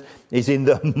commandment, is in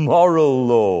the moral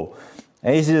law.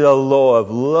 This is a law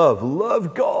of love.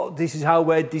 Love God. This is how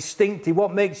we're distinctive.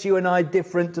 What makes you and I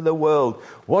different to the world?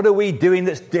 What are we doing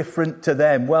that's different to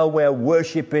them? Well, we're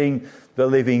worshipping the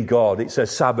living God. It's a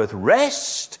Sabbath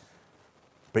rest,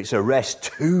 but it's a rest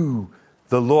to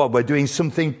the Lord. We're doing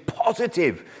something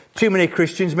positive. Too many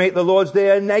Christians make the Lord's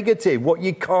Day a negative, what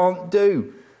you can't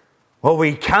do. What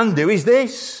we can do is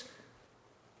this.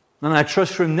 And I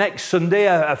trust from next Sunday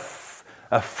a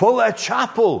fuller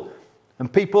chapel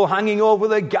and people hanging over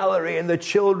the gallery and the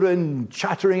children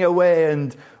chattering away,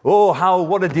 and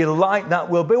what a delight that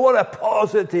will be. What a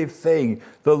positive thing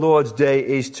the Lord's Day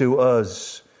is to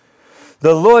us.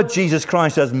 The Lord Jesus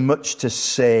Christ has much to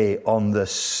say on the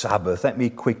Sabbath. Let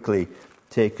me quickly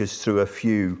take us through a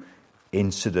few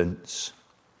incidents.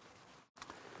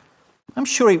 I'm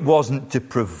sure it wasn't to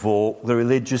provoke the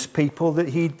religious people that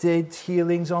he did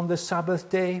healings on the Sabbath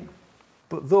day,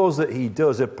 but those that he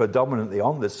does are predominantly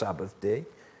on the Sabbath day.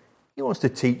 He wants to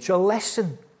teach a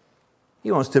lesson.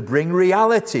 He wants to bring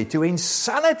reality to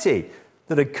insanity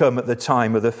that had come at the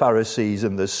time of the Pharisees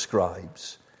and the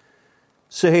scribes.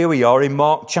 So here we are in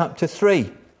Mark chapter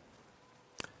 3.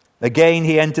 Again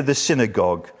he entered the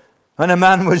synagogue, and a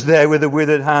man was there with a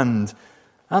withered hand.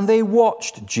 And they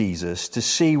watched Jesus to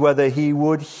see whether he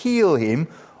would heal him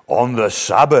on the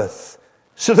Sabbath,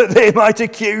 so that they might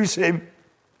accuse him.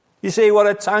 You see what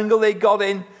a tangle they got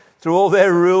in? through all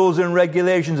their rules and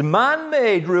regulations,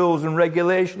 man-made rules and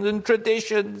regulations and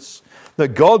traditions that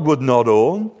God would not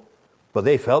own, but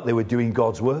they felt they were doing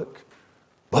God's work.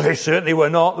 But they certainly were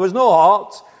not. There was no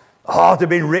heart. The heart had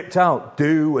been ripped out.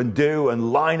 Do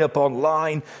and line upon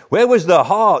line. Where was the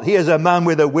heart? Here's a man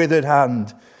with a withered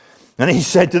hand. And he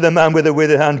said to the man with the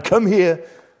withered hand, come here.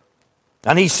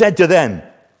 And he said to them,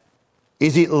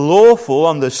 is it lawful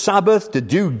on the Sabbath to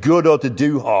do good or to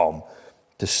do harm,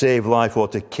 to save life or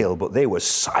to kill? But they were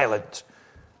silent.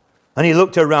 And he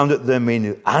looked around at them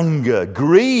in anger,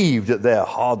 grieved at their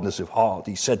hardness of heart.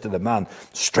 He said to the man,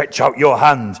 stretch out your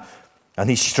hand. And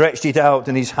he stretched it out,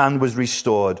 and his hand was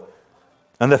restored.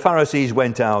 And the Pharisees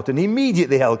went out and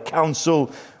immediately held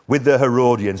counsel with the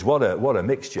Herodians. What a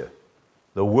mixture.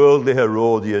 The worldly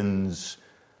Herodians,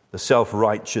 the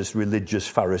self-righteous religious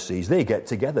Pharisees, they get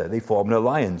together. They form an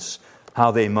alliance,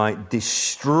 how they might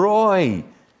destroy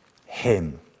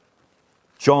him.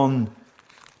 John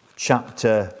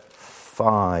chapter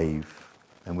 5.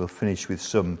 And we'll finish with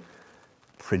some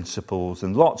principles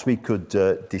and lots we could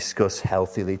discuss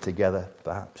healthily together,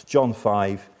 perhaps. John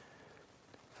 5,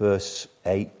 verse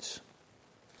 8.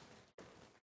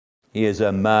 Here's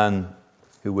a man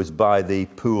who was by the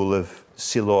pool of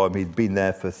Siloam. He'd been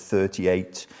there for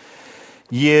 38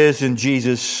 years, and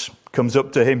Jesus comes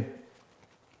up to him.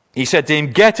 He said to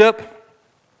him, get up,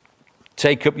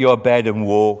 take up your bed and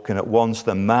walk. And at once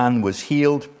the man was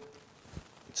healed.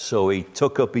 So he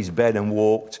took up his bed and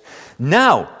walked.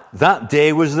 Now, that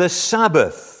day was the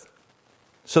Sabbath.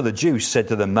 So the Jews said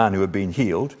to the man who had been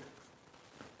healed,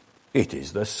 it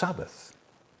is the Sabbath.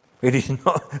 It is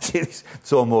not.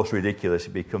 It's almost ridiculous.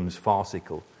 It becomes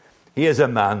farcical. Here's a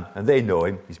man, and they know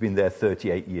him. He's been there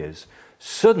 38 years.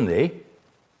 Suddenly,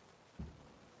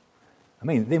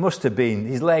 they must have been,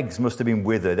 his legs must have been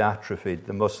withered, atrophied,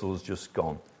 the muscles just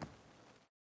gone.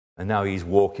 And now he's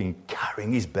walking,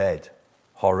 carrying his bed.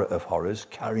 Horror of horrors,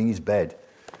 carrying his bed.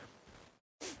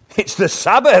 It's the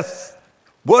Sabbath.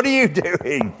 What are you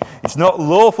doing? It's not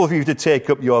lawful for you to take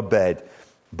up your bed.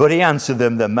 But he answered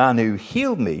them, the man who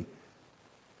healed me,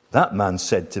 that man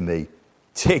said to me,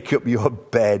 take up your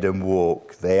bed and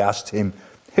walk. They asked him,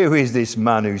 who is this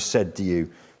man who said to you,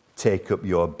 take up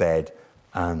your bed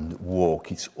and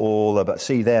walk? It's all about,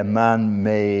 see, their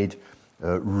man-made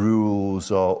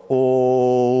rules are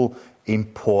all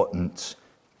important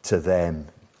to them.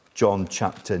 John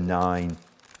chapter 9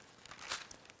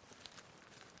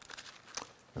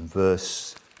 and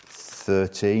verse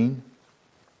 13.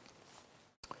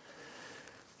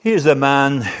 Here's the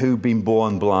man who'd been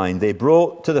born blind. They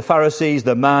brought to the Pharisees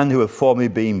the man who had formerly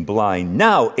been blind.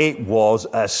 Now it was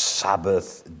a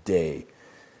Sabbath day.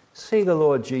 See the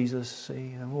Lord Jesus, see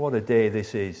what a day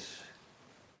this is.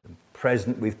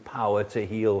 Present with power to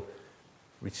heal,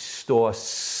 restore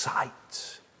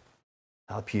sight,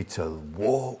 help you to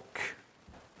walk.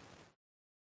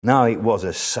 Now it was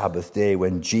a Sabbath day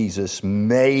when Jesus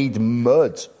made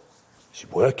mud.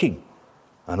 He's working.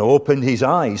 And opened his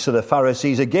eyes. So the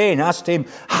Pharisees again asked him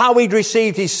how he'd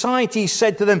received his sight. He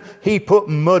said to them, he put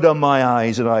mud on my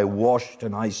eyes and I washed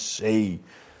and I see.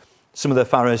 Some of the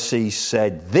Pharisees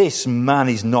said, this man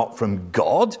is not from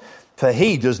God, for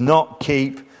he does not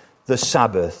keep the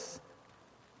Sabbath.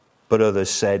 But others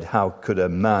said, how could a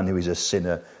man who is a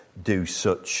sinner do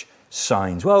such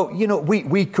signs? Well,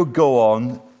 we could go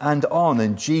on,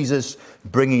 and Jesus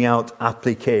bringing out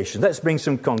applications. Let's bring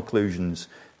some conclusions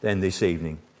then this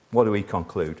evening. What do we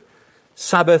conclude?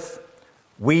 Sabbath,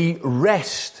 we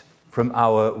rest from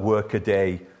our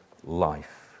workaday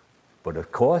life. But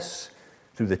of course,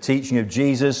 through the teaching of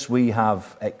Jesus, we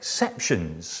have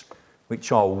exceptions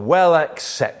which are well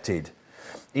accepted.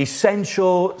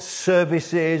 Essential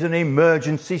services and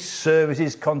emergency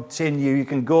services continue. You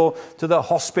can go to the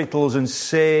hospitals and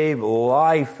save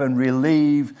life and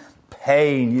relieve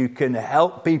pain. You can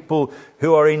help people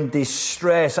who are in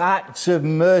distress, acts of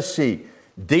mercy,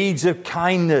 deeds of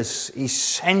kindness,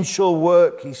 essential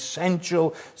work,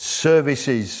 essential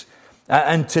services.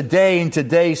 And today, in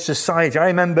today's society, I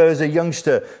remember as a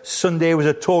youngster, Sunday was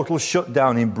a total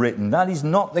shutdown in Britain. That is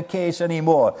not the case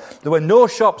anymore. There were no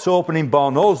shops open in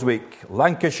Barnoldswick,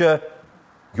 Lancashire,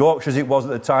 Yorkshire as it was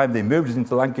at the time. They moved us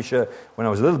into Lancashire when I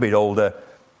was a little bit older.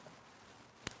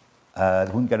 They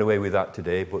wouldn't get away with that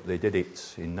today, but they did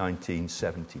it in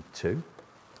 1972.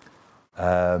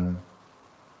 They're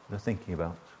thinking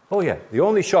about... Oh, yeah, the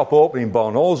only shop open in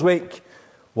Barnoldswick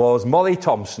was Molly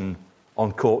Thompson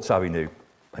on Courts Avenue.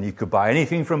 And you could buy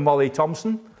anything from Molly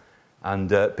Thompson,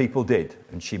 and people did.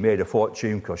 And she made a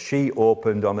fortune because she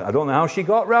opened on... I don't know how she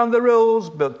got around the rules,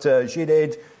 but she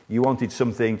did. You wanted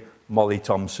something, Molly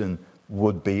Thompson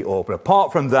would be open.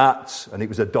 Apart from that, and it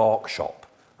was a dark shop,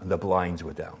 and the blinds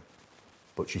were down.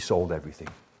 But she sold everything.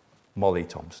 Molly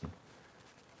Thompson.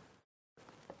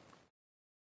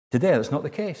 Today, that's not the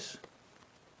case.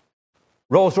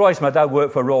 Rolls-Royce, my dad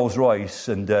worked for Rolls-Royce,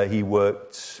 and he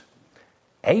worked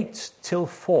 8 till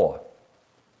 4.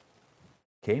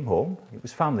 Came home, it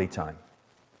was family time.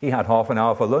 He had half an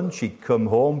hour for lunch. He'd come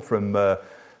home from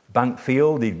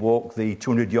Bankfield. He'd walk the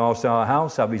 200 yards to our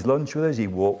house, have his lunch with us. He'd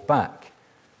walk back.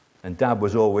 And Dad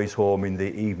was always home in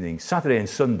the evening. Saturday and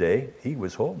Sunday, he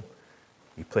was home.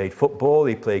 He played football,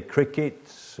 he played cricket,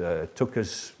 took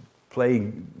us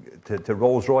playing to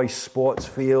Rolls-Royce Sports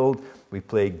Field. We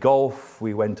played golf,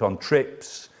 we went on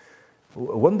trips.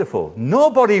 Wonderful.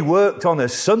 Nobody worked on a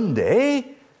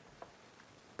Sunday,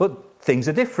 but things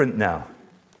are different now.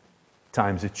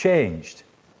 Times have changed.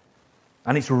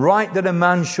 And it's right that a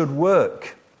man should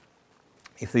work.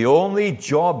 If the only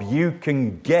job you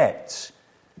can get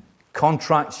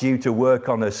contracts you to work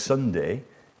on a Sunday,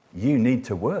 you need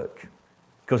to work.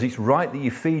 Because it's right that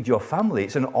you feed your family.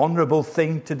 It's an honourable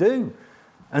thing to do.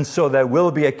 And so there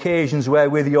will be occasions where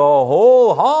with your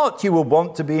whole heart you will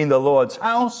want to be in the Lord's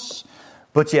house,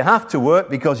 but you have to work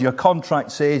because your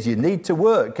contract says you need to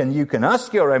work, and you can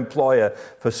ask your employer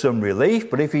for some relief,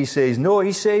 but if he says no,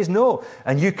 he says no.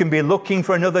 And you can be looking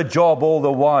for another job all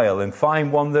the while and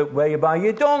find one that whereby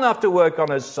you don't have to work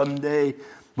on a Sunday,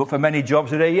 but for many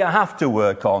jobs today you have to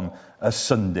work on a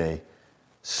Sunday.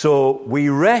 So we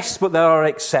rest, but there are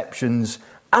exceptions,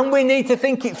 and we need to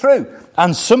think it through.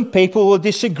 And some people will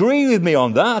disagree with me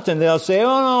on that, and they'll say,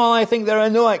 oh no, I think there are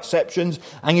no exceptions,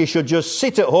 and you should just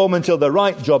sit at home until the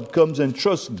right job comes and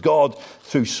trust God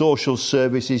through social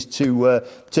services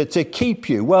to keep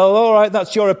you. Well, all right,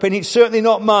 that's your opinion. It's certainly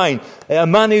not mine. A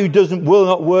man who will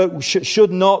not work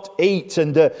should not eat,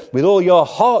 and with all your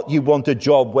heart you want a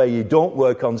job where you don't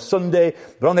work on Sunday,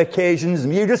 but on occasions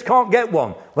you just can't get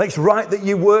one. Well, it's right that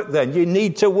you work then. You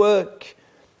need to work.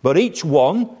 But each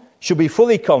one should be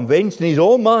fully convinced in his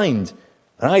own mind.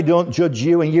 And I don't judge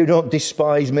you and you don't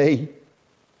despise me.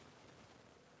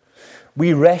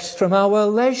 We rest from our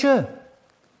leisure.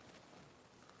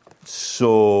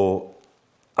 So,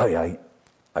 I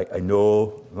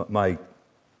know my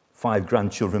 5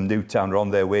 grandchildren from Newtown are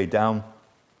on their way down.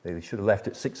 They should have left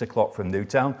at 6 o'clock from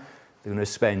Newtown. They're going to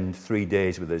spend 3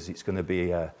 days with us. It's going to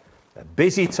be a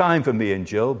busy time for me and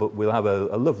Jill, but we'll have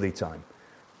a lovely time.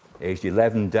 Aged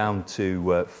 11 down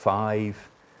to 5.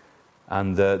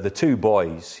 And the 2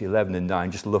 boys, 11 and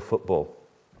 9, just love football.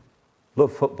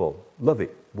 Love football. Love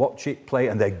it. Watch it, play,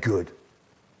 and they're good.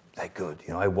 They're good.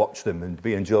 You know, I watch them, and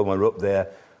me and Jill, when we're up there,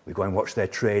 we go and watch their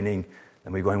training,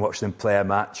 and we go and watch them play a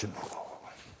match, and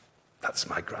that's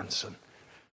my grandson.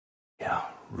 Yeah,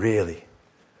 really.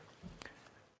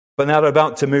 But now they're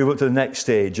about to move up to the next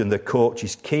stage, and the coach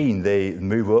is keen. They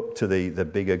move up to the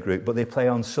bigger group, but they play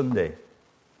on Sunday.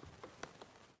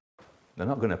 They're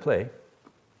not going to play.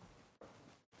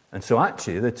 And so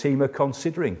actually the team are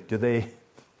considering, do they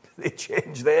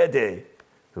change their day?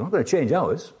 They're not going to change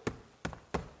ours.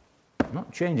 They're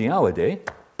not changing our day,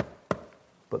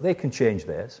 but they can change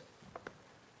theirs.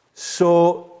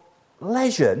 So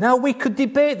leisure. Now we could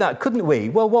debate that, couldn't we?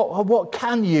 Well, what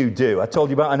can you do? I told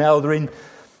you about an elder in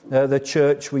the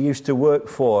church we used to work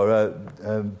for,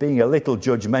 being a little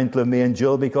judgmental of me and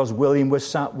Jill because William was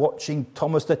sat watching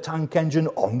Thomas the Tank Engine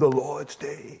on the Lord's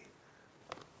Day.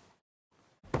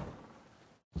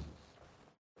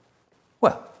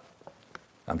 Well,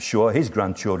 I'm sure his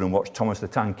grandchildren watch Thomas the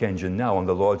Tank Engine now on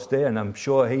the Lord's Day, and I'm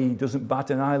sure he doesn't bat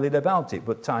an eyelid about it,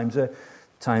 but times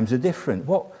are different.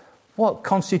 What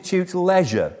constitutes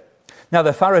leisure? Now,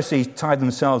 the Pharisees tied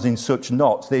themselves in such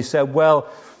knots. They said, well,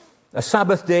 a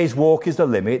Sabbath day's walk is the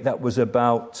limit. That was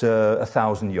about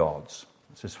 1,000 yards.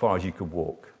 That's as far as you could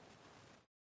walk.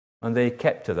 And they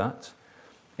kept to that.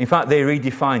 In fact, they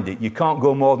redefined it. You can't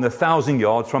go more than 1,000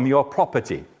 yards from your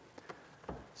property.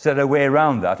 So a way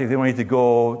around that, if they wanted to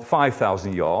go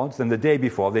 5,000 yards, then the day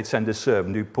before they'd send a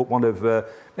servant who put one of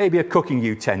maybe a cooking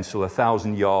utensil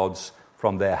 1,000 yards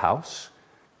from their house,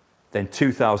 then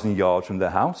 2,000 yards from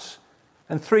their house,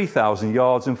 and 3,000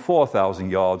 yards and 4,000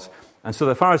 yards. And so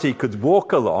the Pharisee could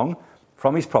walk along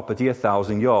from his property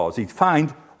 1,000 yards. He'd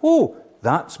find, oh,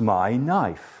 that's my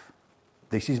knife.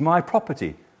 This is my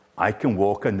property. I can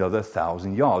walk another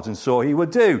 1,000 yards. And so he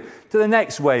would do. To the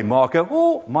next way marker,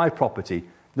 oh, my property.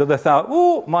 Another 1,000,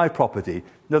 oh, my property.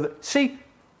 Another. See,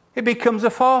 it becomes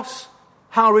a farce.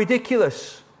 How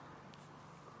ridiculous.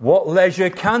 What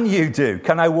leisure can you do?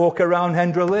 Can I walk around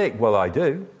Hendra Lake? Well, I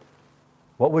do.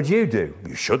 What would you do?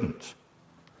 You shouldn't.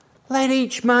 Let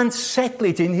each man settle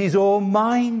it in his own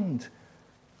mind.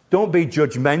 Don't be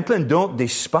judgmental and don't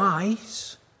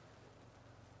despise.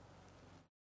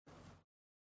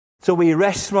 So we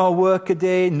rest from our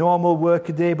workaday, normal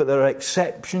workaday, but there are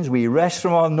exceptions. We rest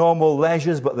from our normal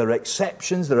leisures, but there are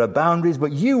exceptions. There are boundaries,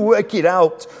 but you work it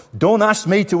out. Don't ask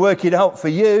me to work it out for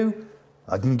you.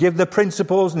 I can give the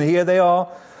principles, and here they are.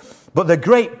 But the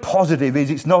great positive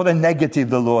is it's not a negative,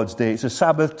 the Lord's Day. It's a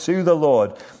Sabbath to the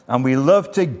Lord. And we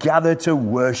love to gather to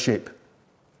worship.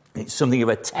 It's something of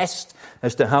a test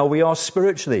as to how we are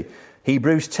spiritually.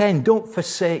 Hebrews 10, don't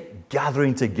forsake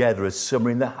gathering together as some are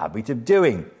in the habit of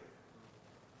doing.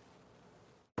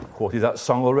 Quoted that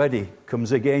song already.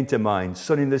 Comes again to mind.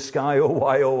 Sun in the sky, oh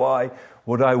why,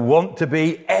 would I want to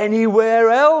be anywhere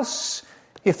else?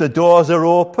 If the doors are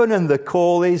open and the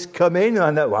call is come in,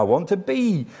 I know I want to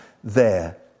be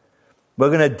there. We're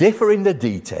going to differ in the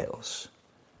details.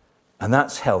 And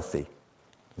that's healthy.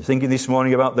 I was thinking this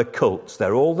morning about the cults.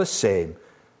 They're all the same.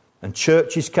 And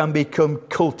churches can become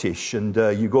cultish. And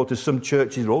you go to some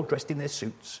churches, they're all dressed in their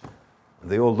suits.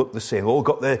 They all look the same. All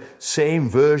got the same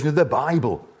version of the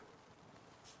Bible.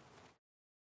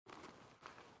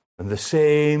 And the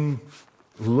same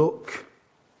look.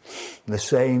 And the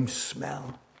same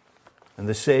smell. And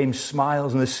the same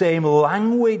smiles. And the same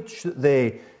language that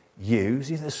they use.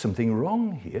 There's something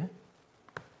wrong here.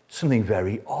 Something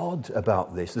very odd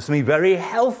about this. There's something very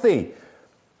healthy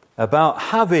about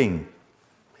having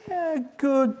a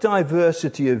good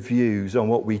diversity of views on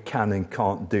what we can and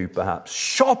can't do, perhaps.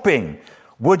 Shopping.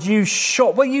 Would you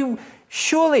shop?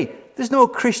 Surely there's no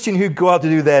Christian who'd go out to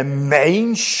do their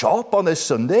main shop on a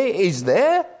Sunday. Is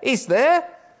there?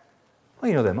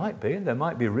 Well, there might be. There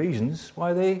might be reasons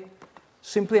why they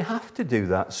simply have to do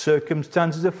that.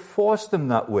 Circumstances have forced them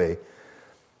that way.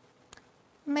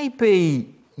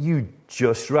 Maybe you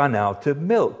just ran out of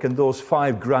milk and those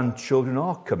 5 grandchildren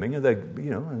are coming and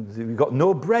and you've got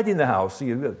no bread in the house. So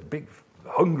you're a big,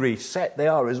 hungry set they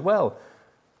are as well.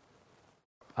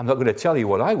 I'm not going to tell you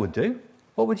what I would do.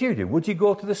 What would you do? Would you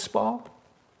go to the spa?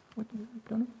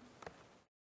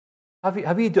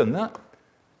 Have you done that?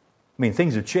 I mean,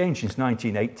 things have changed since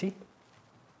 1980.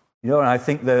 And I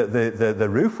think the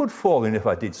roof would fall in if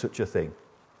I did such a thing.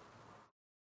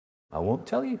 I won't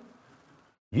tell you.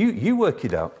 You work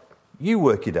it out. You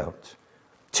work it out.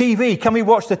 TV, can we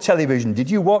watch the television? Did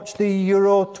you watch the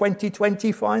Euro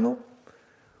 2020 final?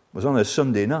 It was on a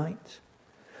Sunday night.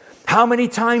 How many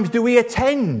times do we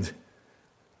attend?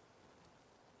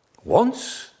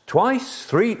 Once, twice,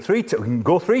 three. We can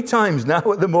go 3 times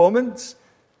now at the moment.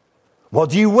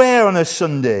 What do you wear on a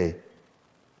Sunday?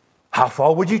 How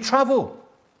far would you travel?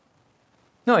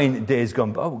 No, in days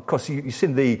gone by. Of course, you've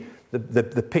seen the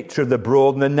picture of the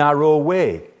broad and the narrow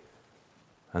way.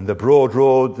 And the broad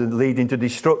road leading to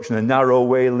destruction, the narrow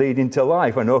way leading to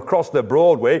life. And across the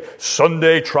broad way,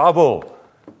 Sunday travel.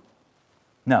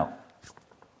 Now,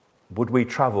 would we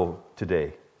travel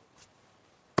today?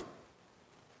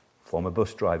 Former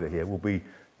bus driver here. Would we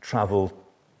travel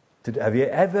today? Have you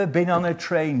ever been on a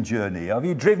train journey? Have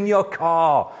you driven your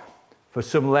car for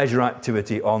some leisure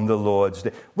activity on the Lord's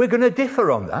Day? We're going to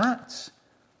differ on that.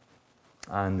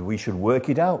 And we should work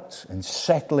it out and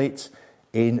settle it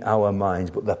in our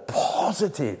minds. But the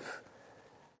positive,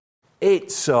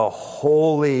 it's a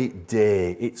holy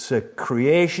day. It's a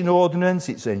creation ordinance.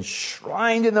 It's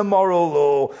enshrined in the moral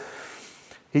law.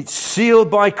 It's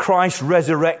sealed by Christ's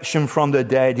resurrection from the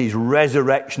dead, his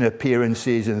resurrection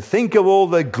appearances. And think of all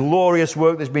the glorious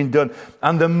work that's been done.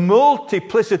 And the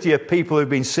multiplicity of people who've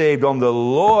been saved on the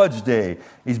Lord's Day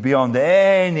is beyond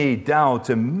any doubt.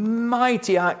 And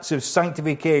mighty acts of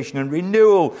sanctification and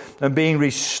renewal and being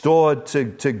restored to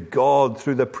God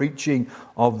through the preaching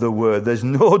of the word. There's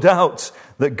no doubt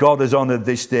that God has honored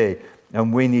this day.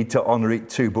 And we need to honor it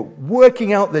too. But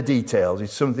working out the details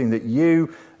is something that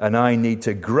you and I need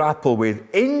to grapple with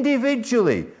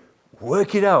individually.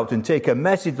 Work it out and take a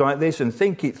message like this and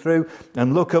think it through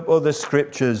and look up other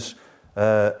scriptures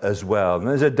as well. And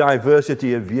there's a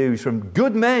diversity of views from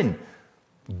good men,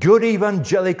 good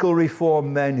evangelical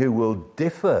reform men who will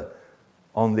differ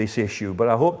on this issue. But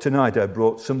I hope tonight I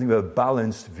brought something of a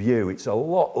balanced view. It's a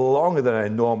lot longer than I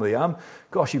normally am.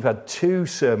 Gosh, you've had 2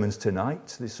 sermons tonight,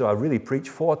 so I really preached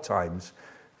 4 times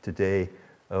today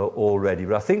already.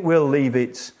 But I think we'll leave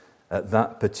it at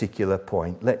that particular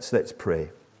point. Let's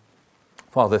pray.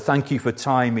 Father, thank you for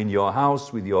time in your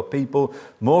house with your people,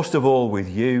 most of all with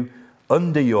you,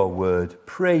 under your word.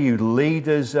 Pray you lead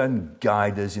us and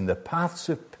guide us in the paths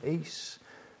of peace,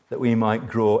 that we might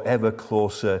grow ever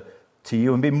closer to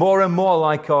you and be more and more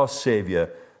like our Saviour,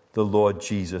 the Lord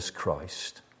Jesus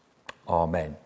Christ. Amen.